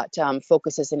 but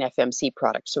Focus is an FMC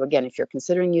product. So again, if you're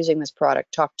considering using this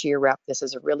product, talk to your rep. I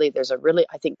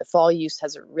think the fall use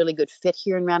has a really good fit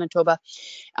here in Manitoba.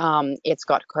 It's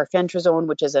got carfentrazone,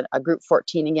 which is a group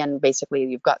 14. Again, basically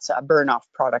you've got a burn-off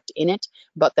product in it,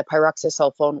 but the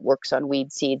pyroxasulfone works on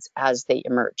weed seeds as they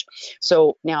emerge.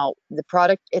 So now the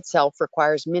product itself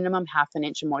requires minimum ½ an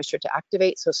inch of moisture to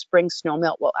activate. So spring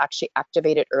snowmelt will actually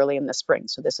activate it early in the spring.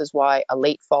 So this is why a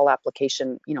late fall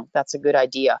application, that's a good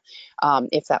idea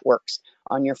if that works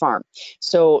on your farm.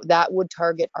 So that would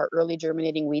target our early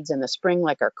germinating weeds in the spring,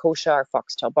 like our kochia, our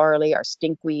foxtail barley, our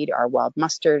stinkweed, our wild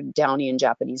mustard, downy and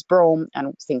Japanese brome,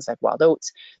 and things like wild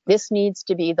oats. This needs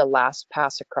to be the last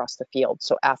pass across the field.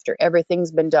 So after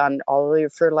everything's been done, all of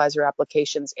your fertilizer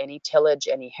applications, any tillage,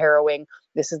 any harrowing,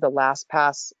 this is the last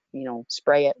pass.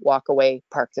 Spray it, walk away,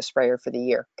 park the sprayer for the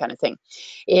year kind of thing.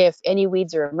 If any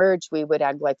weeds are emerged, we would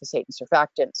add glyphosate and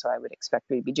surfactant. So I would expect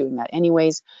we'd be doing that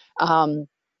anyways.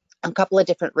 A couple of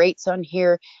different rates on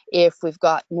here. If we've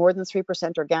got more than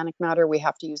 3% organic matter, we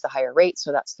have to use the higher rate.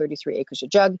 So that's 33 acres a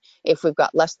jug. If we've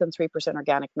got less than 3%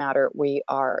 organic matter, we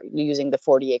are using the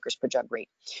 40 acres per jug rate.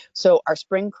 So our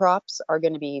spring crops are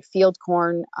going to be field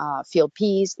corn, field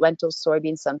peas, lentils,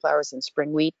 soybeans, sunflowers, and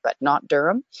spring wheat, but not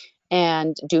durum.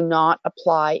 And do not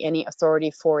apply any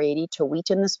Authority 480 to wheat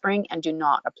in the spring, and do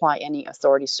not apply any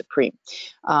Authority Supreme.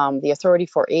 The Authority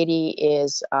 480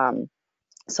 is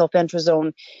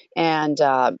sulfentrazone, and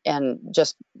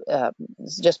just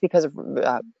because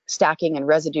of stacking and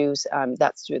residues,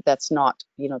 that's not,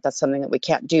 that's something that we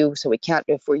can't do. So we can't,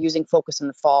 if we're using Focus in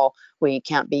the fall, we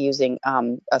can't be using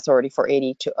Authority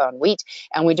 480 on wheat,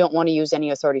 and we don't want to use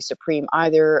any Authority Supreme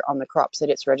either on the crops that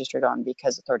it's registered on,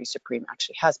 because Authority Supreme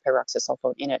actually has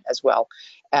pyroxasulfone in it as well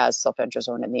as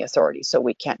sulfentrazone in the Authority, so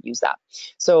we can't use that.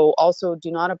 So also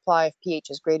do not apply if pH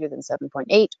is greater than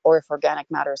 7.8, or if organic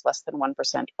matter is less than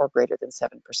 1% or greater than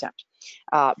 7%.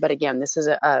 But again, this is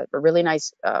a really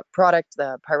nice product.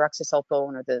 The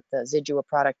pyroxasulfone, or the Zidua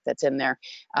product that's in there,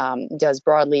 does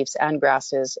broadleafs and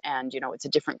grasses, and it's a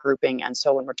different grouping. And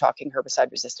so when we're talking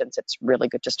herbicide resistance, it's really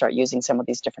good to start using some of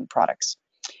these different products.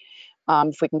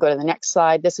 If we can go to the next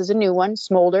slide, this is a new one,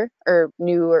 smolder, or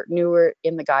newer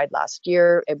in the guide last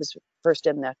year. It was first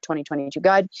in the 2022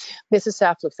 guide. This is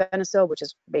saflufenicil, which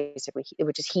is basically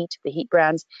heat, the heat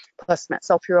brands, plus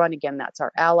metsulfuron. Again, that's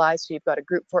our ally. So you've got a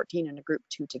group 14 and a group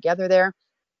 2 together there.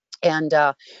 And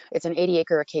it's an 80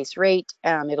 acre a case rate.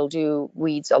 It'll do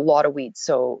weeds, a lot of weeds.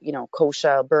 So, you know,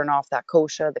 kochia, burn off that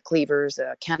kochia, the cleavers,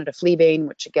 Canada fleabane,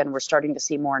 which again, we're starting to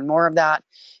see more and more of that.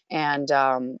 And,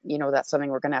 you know, that's something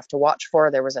we're going to have to watch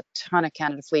for. There was a ton of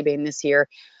Canada fleabane this year.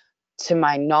 To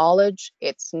my knowledge,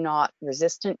 it's not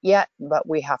resistant yet, but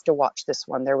we have to watch this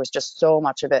one. There was just so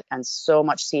much of it and so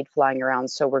much seed flying around.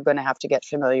 So we're going to have to get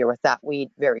familiar with that weed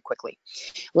very quickly.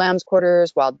 Lamb's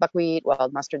quarters, wild buckwheat,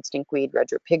 wild mustard, stinkweed, red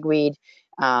root pigweed,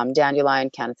 dandelion,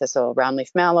 canna thistle, roundleaf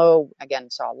mallow. Again,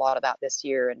 saw a lot of that this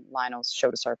year, and Lionel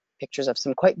showed us our pictures of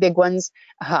some quite big ones.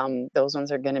 Those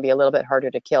ones are going to be a little bit harder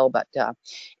to kill, but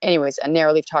anyways, a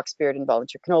narrowleaf toxpirit and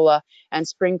volunteer canola, and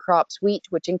spring crops wheat,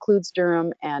 which includes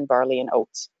durum and barley and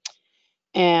oats.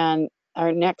 And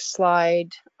our next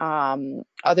slide,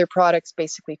 other products,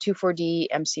 basically 2,4-D,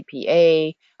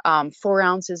 MCPA, 4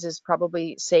 ounces is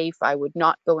probably safe. I would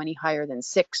not go any higher than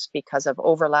 6 because of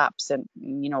overlaps. And,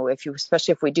 you know,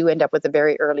 especially if we do end up with a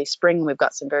very early spring, we've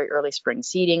got some very early spring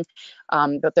seeding.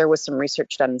 But there was some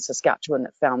research done in Saskatchewan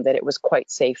that found that it was quite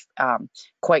safe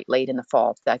quite late in the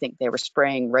fall. I think they were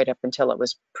spraying right up until it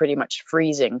was pretty much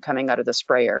freezing coming out of the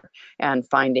sprayer, and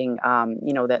finding,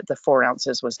 you know, that the 4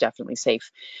 ounces was definitely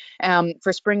safe.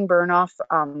 For spring burn off,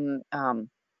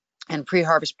 and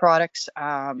pre-harvest products,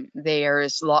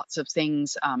 there's lots of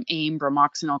things, AIM,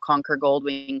 bromoxynil, Conquer,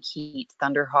 Goldwing, Heat,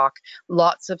 Thunderhawk,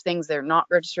 lots of things. They're not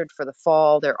registered for the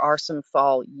fall. There are some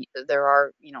fall, you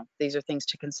know, these are things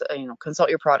to consult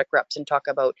your product reps and talk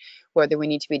about whether we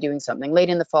need to be doing something late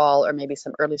in the fall or maybe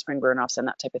some early spring burn-offs and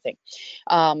that type of thing.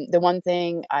 The one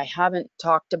thing I haven't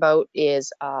talked about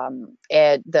is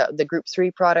the group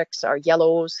 3 products, our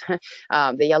yellows,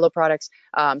 the yellow products,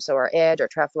 so our Edge, our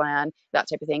Treflan, that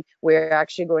type of thing. We're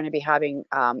actually going to be having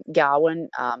Gowan,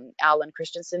 Alan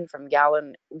Christensen from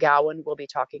Gowan will be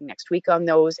talking next week on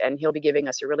those, and he'll be giving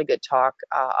us a really good talk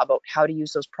about how to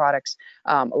use those products,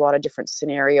 a lot of different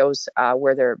scenarios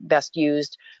where they're best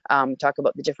used, talk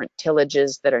about the different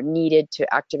tillages that are needed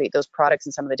to activate those products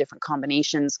and some of the different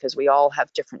combinations, because we all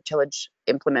have different tillage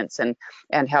implements and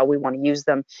how we want to use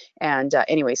them. And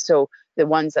anyway, so the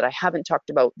ones that I haven't talked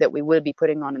about that we will be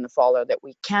putting on in the fall, or that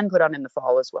we can put on in the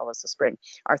fall as well as the spring,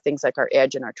 are things like our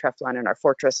Edge and our Treflan and our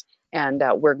Fortress. And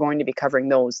we're going to be covering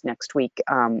those next week.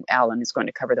 Alan is going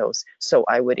to cover those. So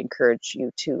I would encourage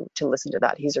you to listen to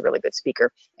that. He's a really good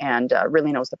speaker and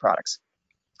really knows the products.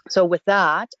 So with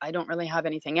that, I don't really have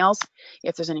anything else.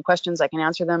 If there's any questions, I can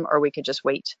answer them, or we could just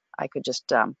wait. I could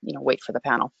just, you know, wait for the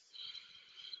panel.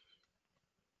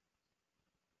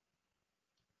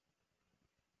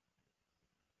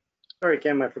 Sorry,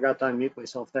 Kim, I forgot to unmute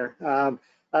myself there.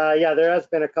 Yeah, there has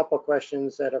been a couple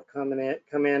questions that have come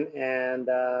in, and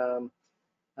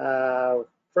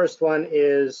first one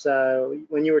is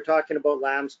when you were talking about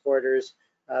lamb's quarters,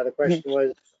 the question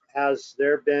was, has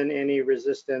there been any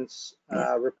resistance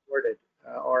reported,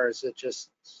 or is it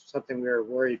just something we were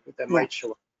worried that might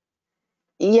show up?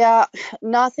 Yeah,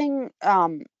 nothing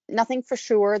for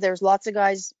sure. There's lots of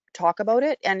guys talk about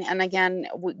it, and again,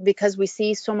 because we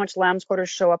see so much lamb's quarters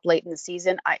show up late in the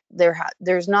season,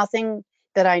 there's nothing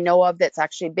that I know of that's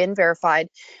actually been verified.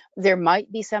 There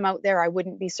might be some out there. I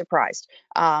wouldn't be surprised.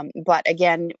 But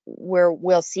again,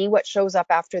 we'll see what shows up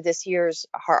after this year's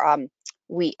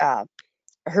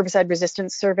herbicide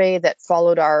resistance survey that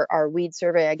followed our weed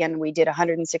survey. Again, we did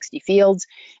 160 fields.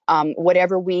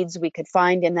 Whatever weeds we could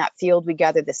find in that field, we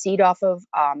gathered the seed off of.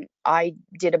 I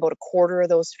did about a quarter of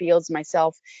those fields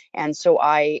myself, and so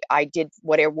I did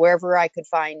wherever I could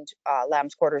find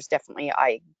lamb's quarters. Definitely,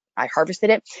 I harvested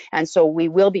it, and so we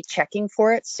will be checking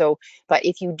for it. So, but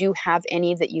if you do have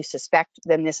any that you suspect,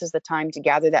 then this is the time to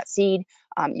gather that seed.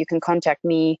 You can contact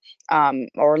me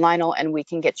or Lionel, and we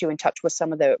can get you in touch with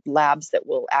some of the labs that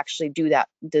will actually do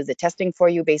the testing for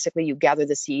you. Basically, you gather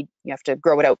the seed, you have to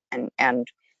grow it out,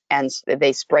 and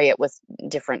they spray it with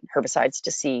different herbicides to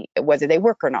see whether they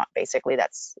work or not. Basically,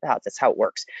 that's how it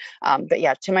works. But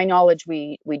yeah, to my knowledge,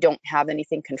 we don't have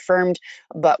anything confirmed,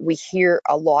 but we hear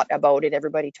a lot about it.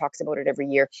 Everybody talks about it every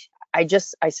year. I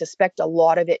suspect a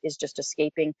lot of it is just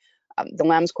escaping. The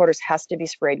lamb's quarters has to be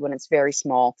sprayed when it's very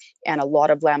small, and a lot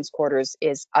of lamb's quarters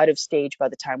is out of stage by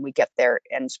the time we get there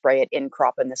and spray it in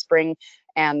crop in the spring.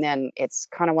 And then it's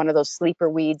kind of one of those sleeper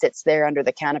weeds. It's there under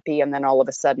the canopy, and then all of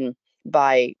a sudden,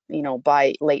 by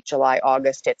late July,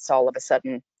 August, it's all of a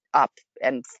sudden up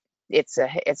and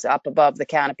it's up above the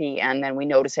canopy, and then we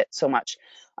notice it so much.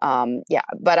 Yeah,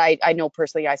 but I know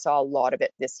personally I saw a lot of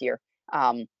it this year.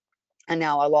 And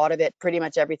now a lot of it, pretty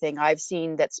much everything I've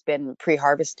seen that's been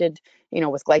pre-harvested,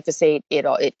 with glyphosate,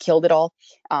 it killed it all.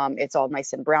 It's all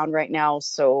nice and brown right now.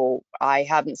 So I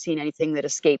haven't seen anything that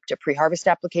escaped a pre-harvest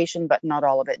application, but not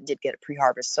all of it did get a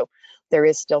pre-harvest. So there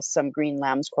is still some green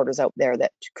lamb's quarters out there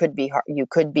that you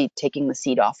could be taking the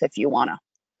seed off if you wanna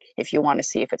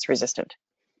see if it's resistant.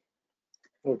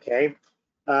 Okay.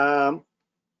 Growing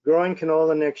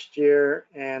canola next year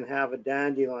and have a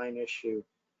dandelion issue.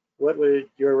 What would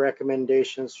your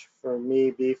recommendations for me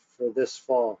be for this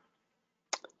fall?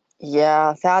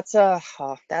 Yeah, that's a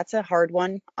hard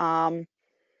one.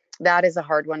 That is a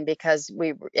hard one because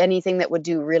anything that would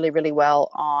do really, really well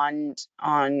on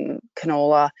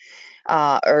canola,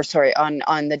 or sorry,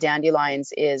 on the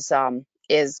dandelions is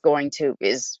going to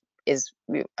is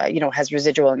has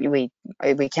residual, and we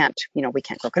can't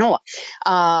grow canola.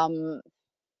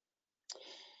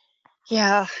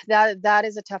 Yeah, that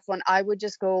is a tough one. I would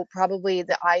just go probably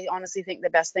I honestly think the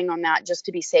best thing on that, just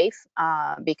to be safe,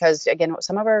 because again,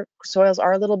 some of our soils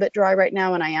are a little bit dry right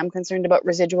now, and I am concerned about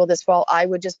residual this fall. I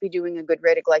would just be doing a good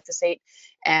rate of glyphosate,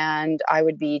 and I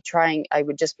would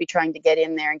just be trying to get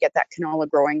in there and get that canola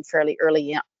growing fairly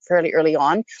early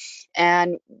on.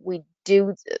 And we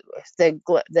do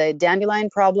the dandelion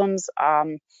problems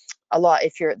a lot.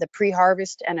 If you're the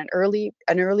pre-harvest, and an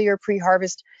earlier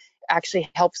pre-harvest actually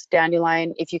helps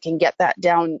dandelion if you can get that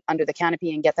down under the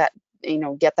canopy and get that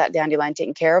dandelion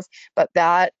taken care of. But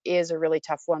that is a really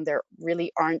tough one. There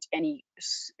really aren't any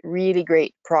really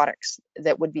great products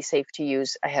that would be safe to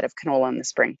use ahead of canola in the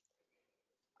spring.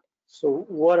 So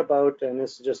what about, and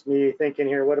this is just me thinking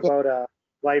here, what about a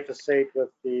glyphosate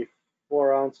with the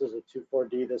 4 ounces of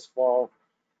 2,4-D this fall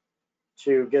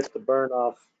to get the burn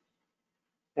off,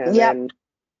 and Yep.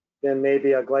 then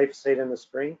maybe a glyphosate in the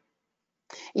spring?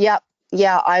 Yep.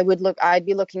 Yeah, I'd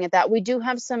be looking at that. We do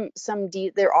have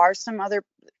there are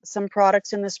some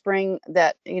products in the spring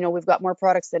that, we've got more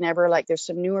products than ever. Like there's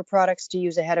some newer products to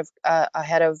use ahead of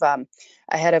canola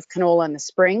in the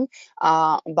spring.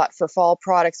 But for fall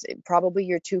products, probably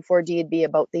your 2,4-D would be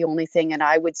about the only thing, and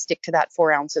I would stick to that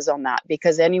 4 ounces on that,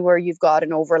 because anywhere you've got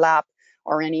an overlap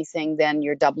or anything, then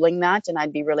you're doubling that, and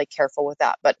I'd be really careful with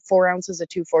that. But 4 ounces of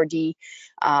 2,4-D,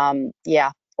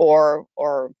 yeah, or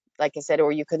like I said,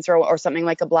 or you can throw, or something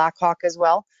like a Black Hawk as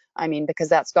well. I mean, because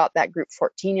that's got that group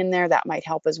 14 in there, that might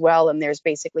help as well. And there's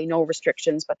basically no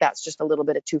restrictions, but that's just a little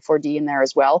bit of 2,4-D in there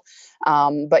as well.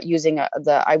 But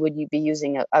I would be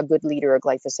using a good liter of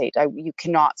glyphosate. You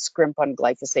cannot scrimp on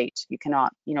glyphosate. You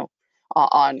cannot,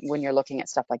 on when you're looking at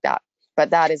stuff like that.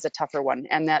 But that is a tougher one,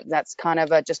 and that's kind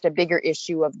of just a bigger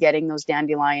issue of getting those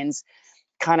dandelions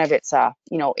kind of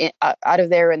out of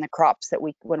there in the crops, that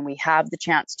when we have the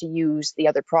chance to use the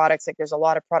other products. Like there's a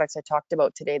lot of products I talked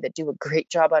about today that do a great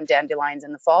job on dandelions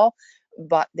in the fall,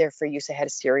 but they're for use ahead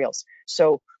of cereals.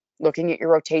 So looking at your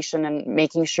rotation and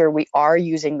making sure we are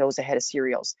using those ahead of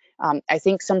cereals. I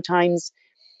think sometimes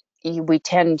we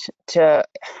tend to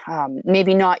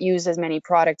maybe not use as many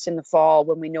products in the fall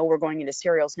when we know we're going into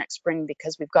cereals next spring,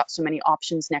 because we've got so many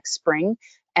options next spring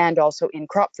and also in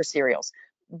crop for cereals.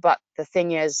 But the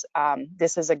thing is,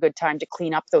 this is a good time to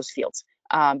clean up those fields,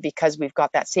 because we've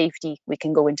got that safety. We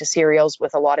can go into cereals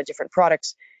with a lot of different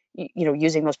products,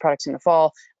 using those products in the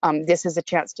fall. This is a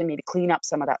chance to maybe clean up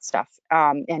some of that stuff,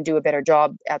 and do a better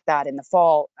job at that in the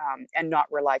fall, and not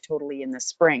rely totally in the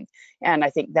spring. And I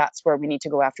think that's where we need to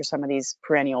go after some of these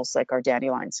perennials like our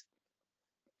dandelions.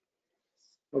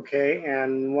 Okay,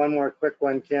 and one more quick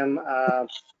one, Kim.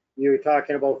 You were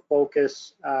talking about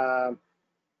focus.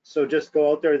 So just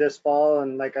go out there this fall,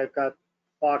 and like I've got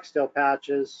foxtail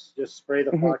patches, just spray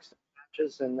the foxtail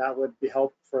patches, and that would be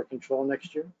help for control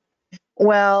next year.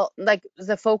 Well, like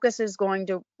the focus is going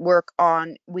to work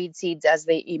on weed seeds as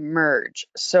they emerge.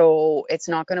 So it's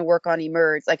not going to work on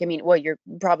emerge. Like, I mean, well, you're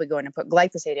probably going to put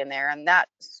glyphosate in there, and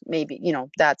that's maybe,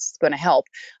 that's going to help.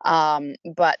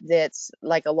 But that's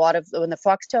like a lot of, when the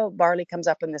foxtail barley comes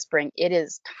up in the spring, it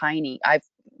is tiny. I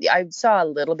saw a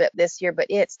little bit this year, but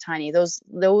it's tiny. Those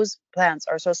plants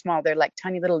are so small. They're like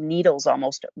tiny little needles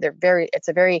almost. It's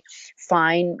a very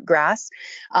fine grass.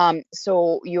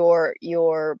 So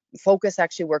your focus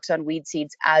actually works on weed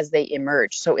seeds as they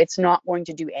emerge. So it's not going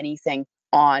to do anything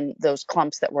on those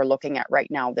clumps that we're looking at right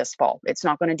now this fall. It's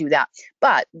not going to do that.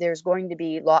 But there's going to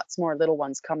be lots more little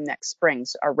ones come next spring,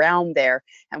 so around there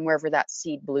and wherever that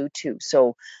seed blew to.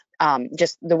 So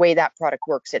just the way that product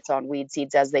works, it's on weed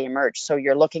seeds as they emerge. So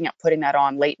you're looking at putting that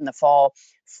on late in the fall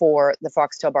for the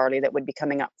foxtail barley that would be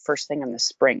coming up first thing in the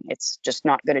spring. It's just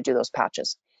not going to do those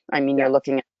patches. I mean, Yeah. you're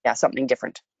looking at something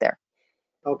different there.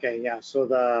 Okay, yeah. So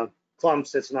the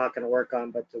clumps it's not going to work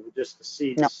on, but just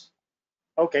the No. seeds.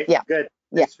 Okay, Yeah. good.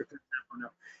 Yeah. Thanks for clearing that one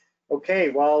up. Okay,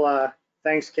 well,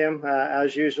 thanks, Kim.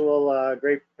 As usual,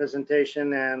 great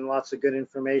presentation and lots of good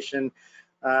information.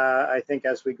 I think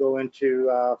as we go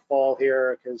into fall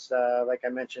here, because like I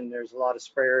mentioned, there's a lot of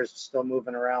sprayers still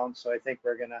moving around. So I think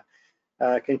we're going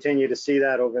to continue to see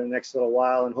that over the next little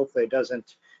while, and hopefully it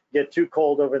doesn't get too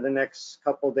cold over the next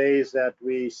couple days, that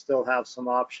we still have some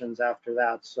options after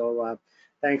that. So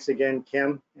thanks again,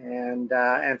 Kim, and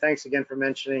thanks again for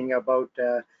mentioning about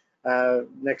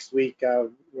next week.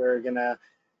 We're gonna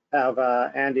have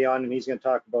Andy on, and he's going to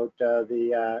talk about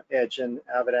the Edge and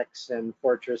Avidex and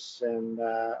Fortress and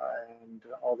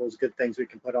all those good things we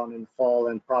can put on in the fall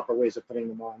and proper ways of putting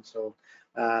them on. So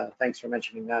thanks for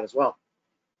mentioning that as well.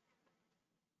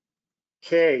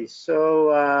 Okay,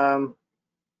 so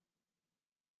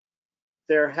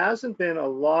there hasn't been a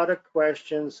lot of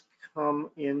questions come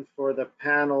in for the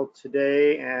panel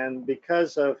today, and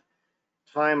because of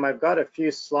time, I've got a few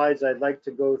slides I'd like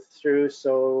to go through,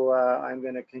 so I'm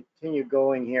going to continue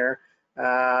going here.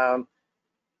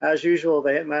 As usual,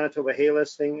 the Manitoba hay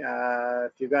listing,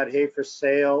 if you've got hay for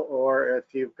sale or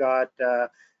if you've got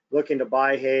looking to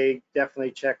buy hay,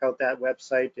 definitely check out that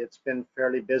website. It's been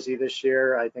fairly busy this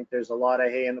year. I think there's a lot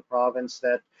of hay in the province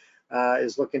that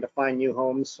is looking to find new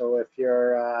homes. So if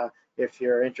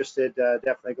you're interested,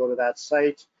 definitely go to that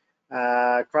site.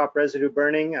 Crop residue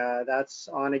burning, that's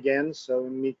on again. So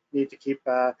we need to keep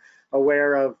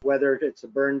aware of whether it's a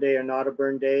burn day or not a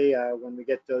burn day. When we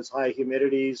get those high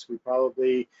humidities, we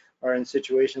probably are in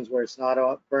situations where it's not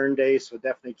a burn day. So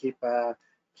definitely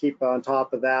keep on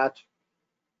top of that.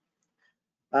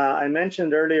 I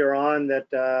mentioned earlier on that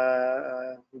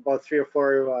about 3 or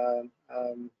 4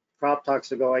 crop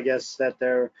talks ago, I guess, that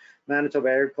their Manitoba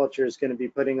Agriculture is going to be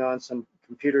putting on some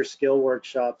computer skill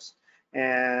workshops.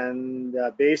 And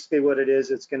basically what it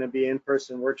is, it's going to be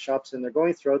in-person workshops, and they're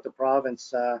going throughout the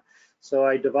province. So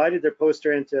I divided their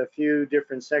poster into a few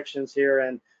different sections here.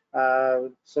 And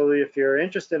so if you're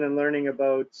interested in learning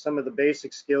about some of the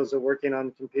basic skills of working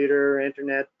on computer,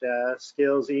 internet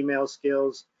skills, email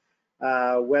skills,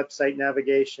 website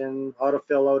navigation, how to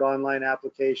fill out online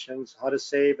applications, how to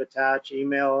save, attach,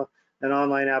 email an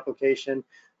online application.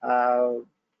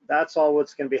 That's all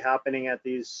what's going to be happening at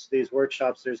these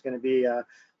workshops. There's going to be a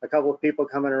couple of people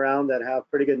coming around that have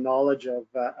pretty good knowledge of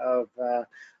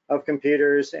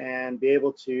computers and be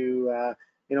able to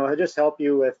just help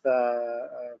you with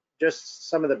just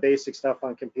some of the basic stuff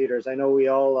on computers. I know we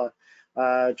all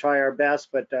try our best,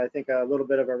 but I think a little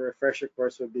bit of a refresher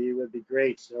course would be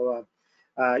great. So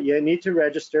you need to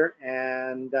register,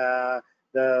 and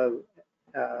the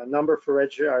number for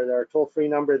register, our toll-free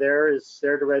number there is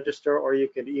there to register, or you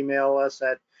could email us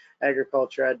at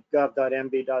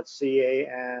agriculture@gov.mb.ca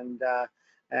and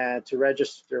to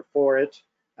register for it.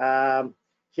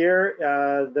 Here,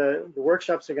 the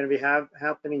workshops are going to be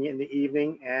happening in the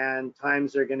evening, and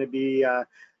times are going to be at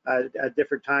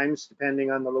different times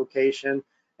depending on the location.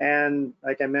 And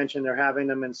like I mentioned, they're having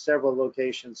them in several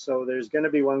locations. So there's going to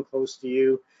be one close to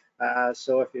you.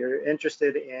 So if you're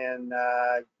interested in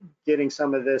getting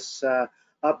some of this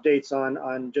updates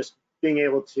on just being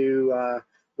able to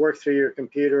work through your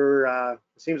computer,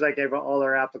 it seems like all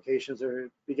our applications are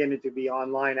beginning to be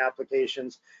online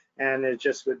applications, and it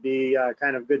just would be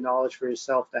kind of good knowledge for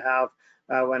yourself to have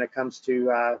when it comes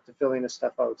to filling this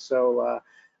stuff out. So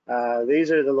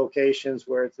these are the locations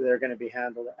where they're going to be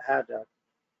had at.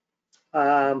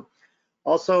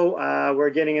 Also,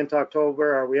 we're getting into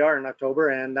October, or we are in October,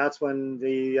 and that's when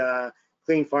the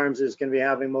Clean Farms is going to be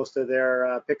having most of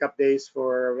their pickup days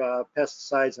for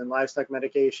pesticides and livestock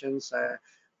medications. I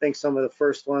think some of the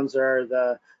first ones are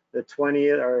the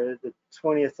 20th or the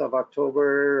 20th of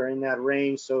October, or in that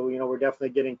range. So we're definitely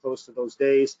getting close to those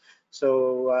days.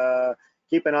 So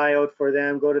keep an eye out for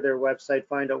them. Go to their website,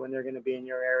 find out when they're going to be in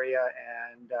your area,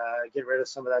 and get rid of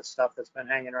some of that stuff that's been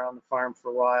hanging around the farm for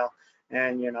a while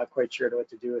and you're not quite sure what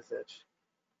to do with it.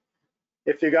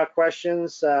 If you got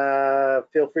questions,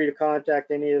 feel free to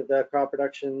contact any of the crop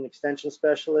production extension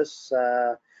specialists.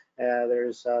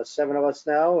 There's 7 of us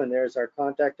now, and there's our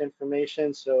contact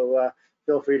information. So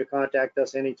feel free to contact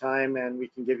us anytime, and we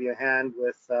can give you a hand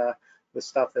with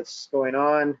stuff that's going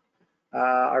on.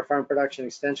 Our farm production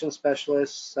extension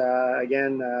specialists,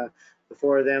 again, the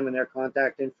 4 of them and their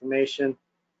contact information.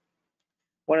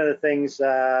 One of the things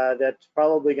that's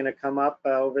probably going to come up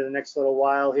over the next little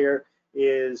while here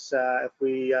is if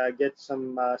we get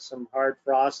some hard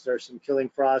frost or some killing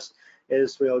frost,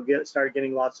 is we'll start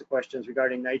getting lots of questions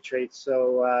regarding nitrates.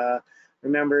 So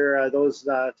remember those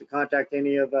to contact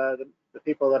any of the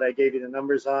people that I gave you the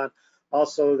numbers on.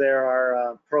 Also, there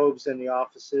are probes in the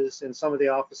offices, in some of the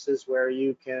offices where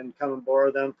you can come and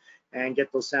borrow them and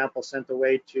get those samples sent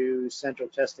away to central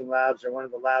testing labs or one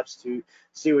of the labs to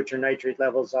see what your nitrate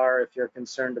levels are if you're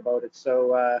concerned about it.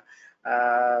 So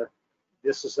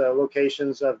this is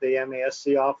locations of the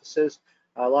MASC offices.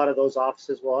 A lot of those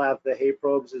offices will have the hay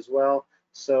probes as well.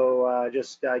 So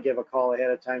just give a call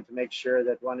ahead of time to make sure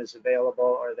that one is available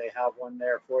or they have one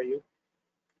there for you.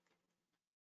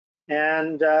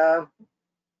 And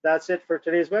that's it for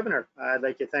today's webinar. I'd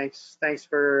like to thanks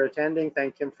for attending.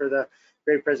 Thank him for the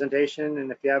great presentation.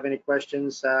 And if you have any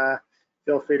questions,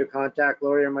 feel free to contact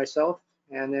Lori or myself,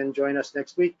 and then join us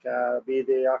next week. Be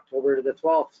the October to the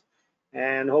 12th.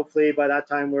 And hopefully by that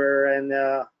time we're in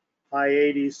the high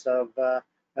 80s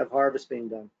of harvest being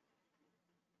done.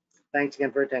 Thanks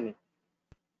again for attending.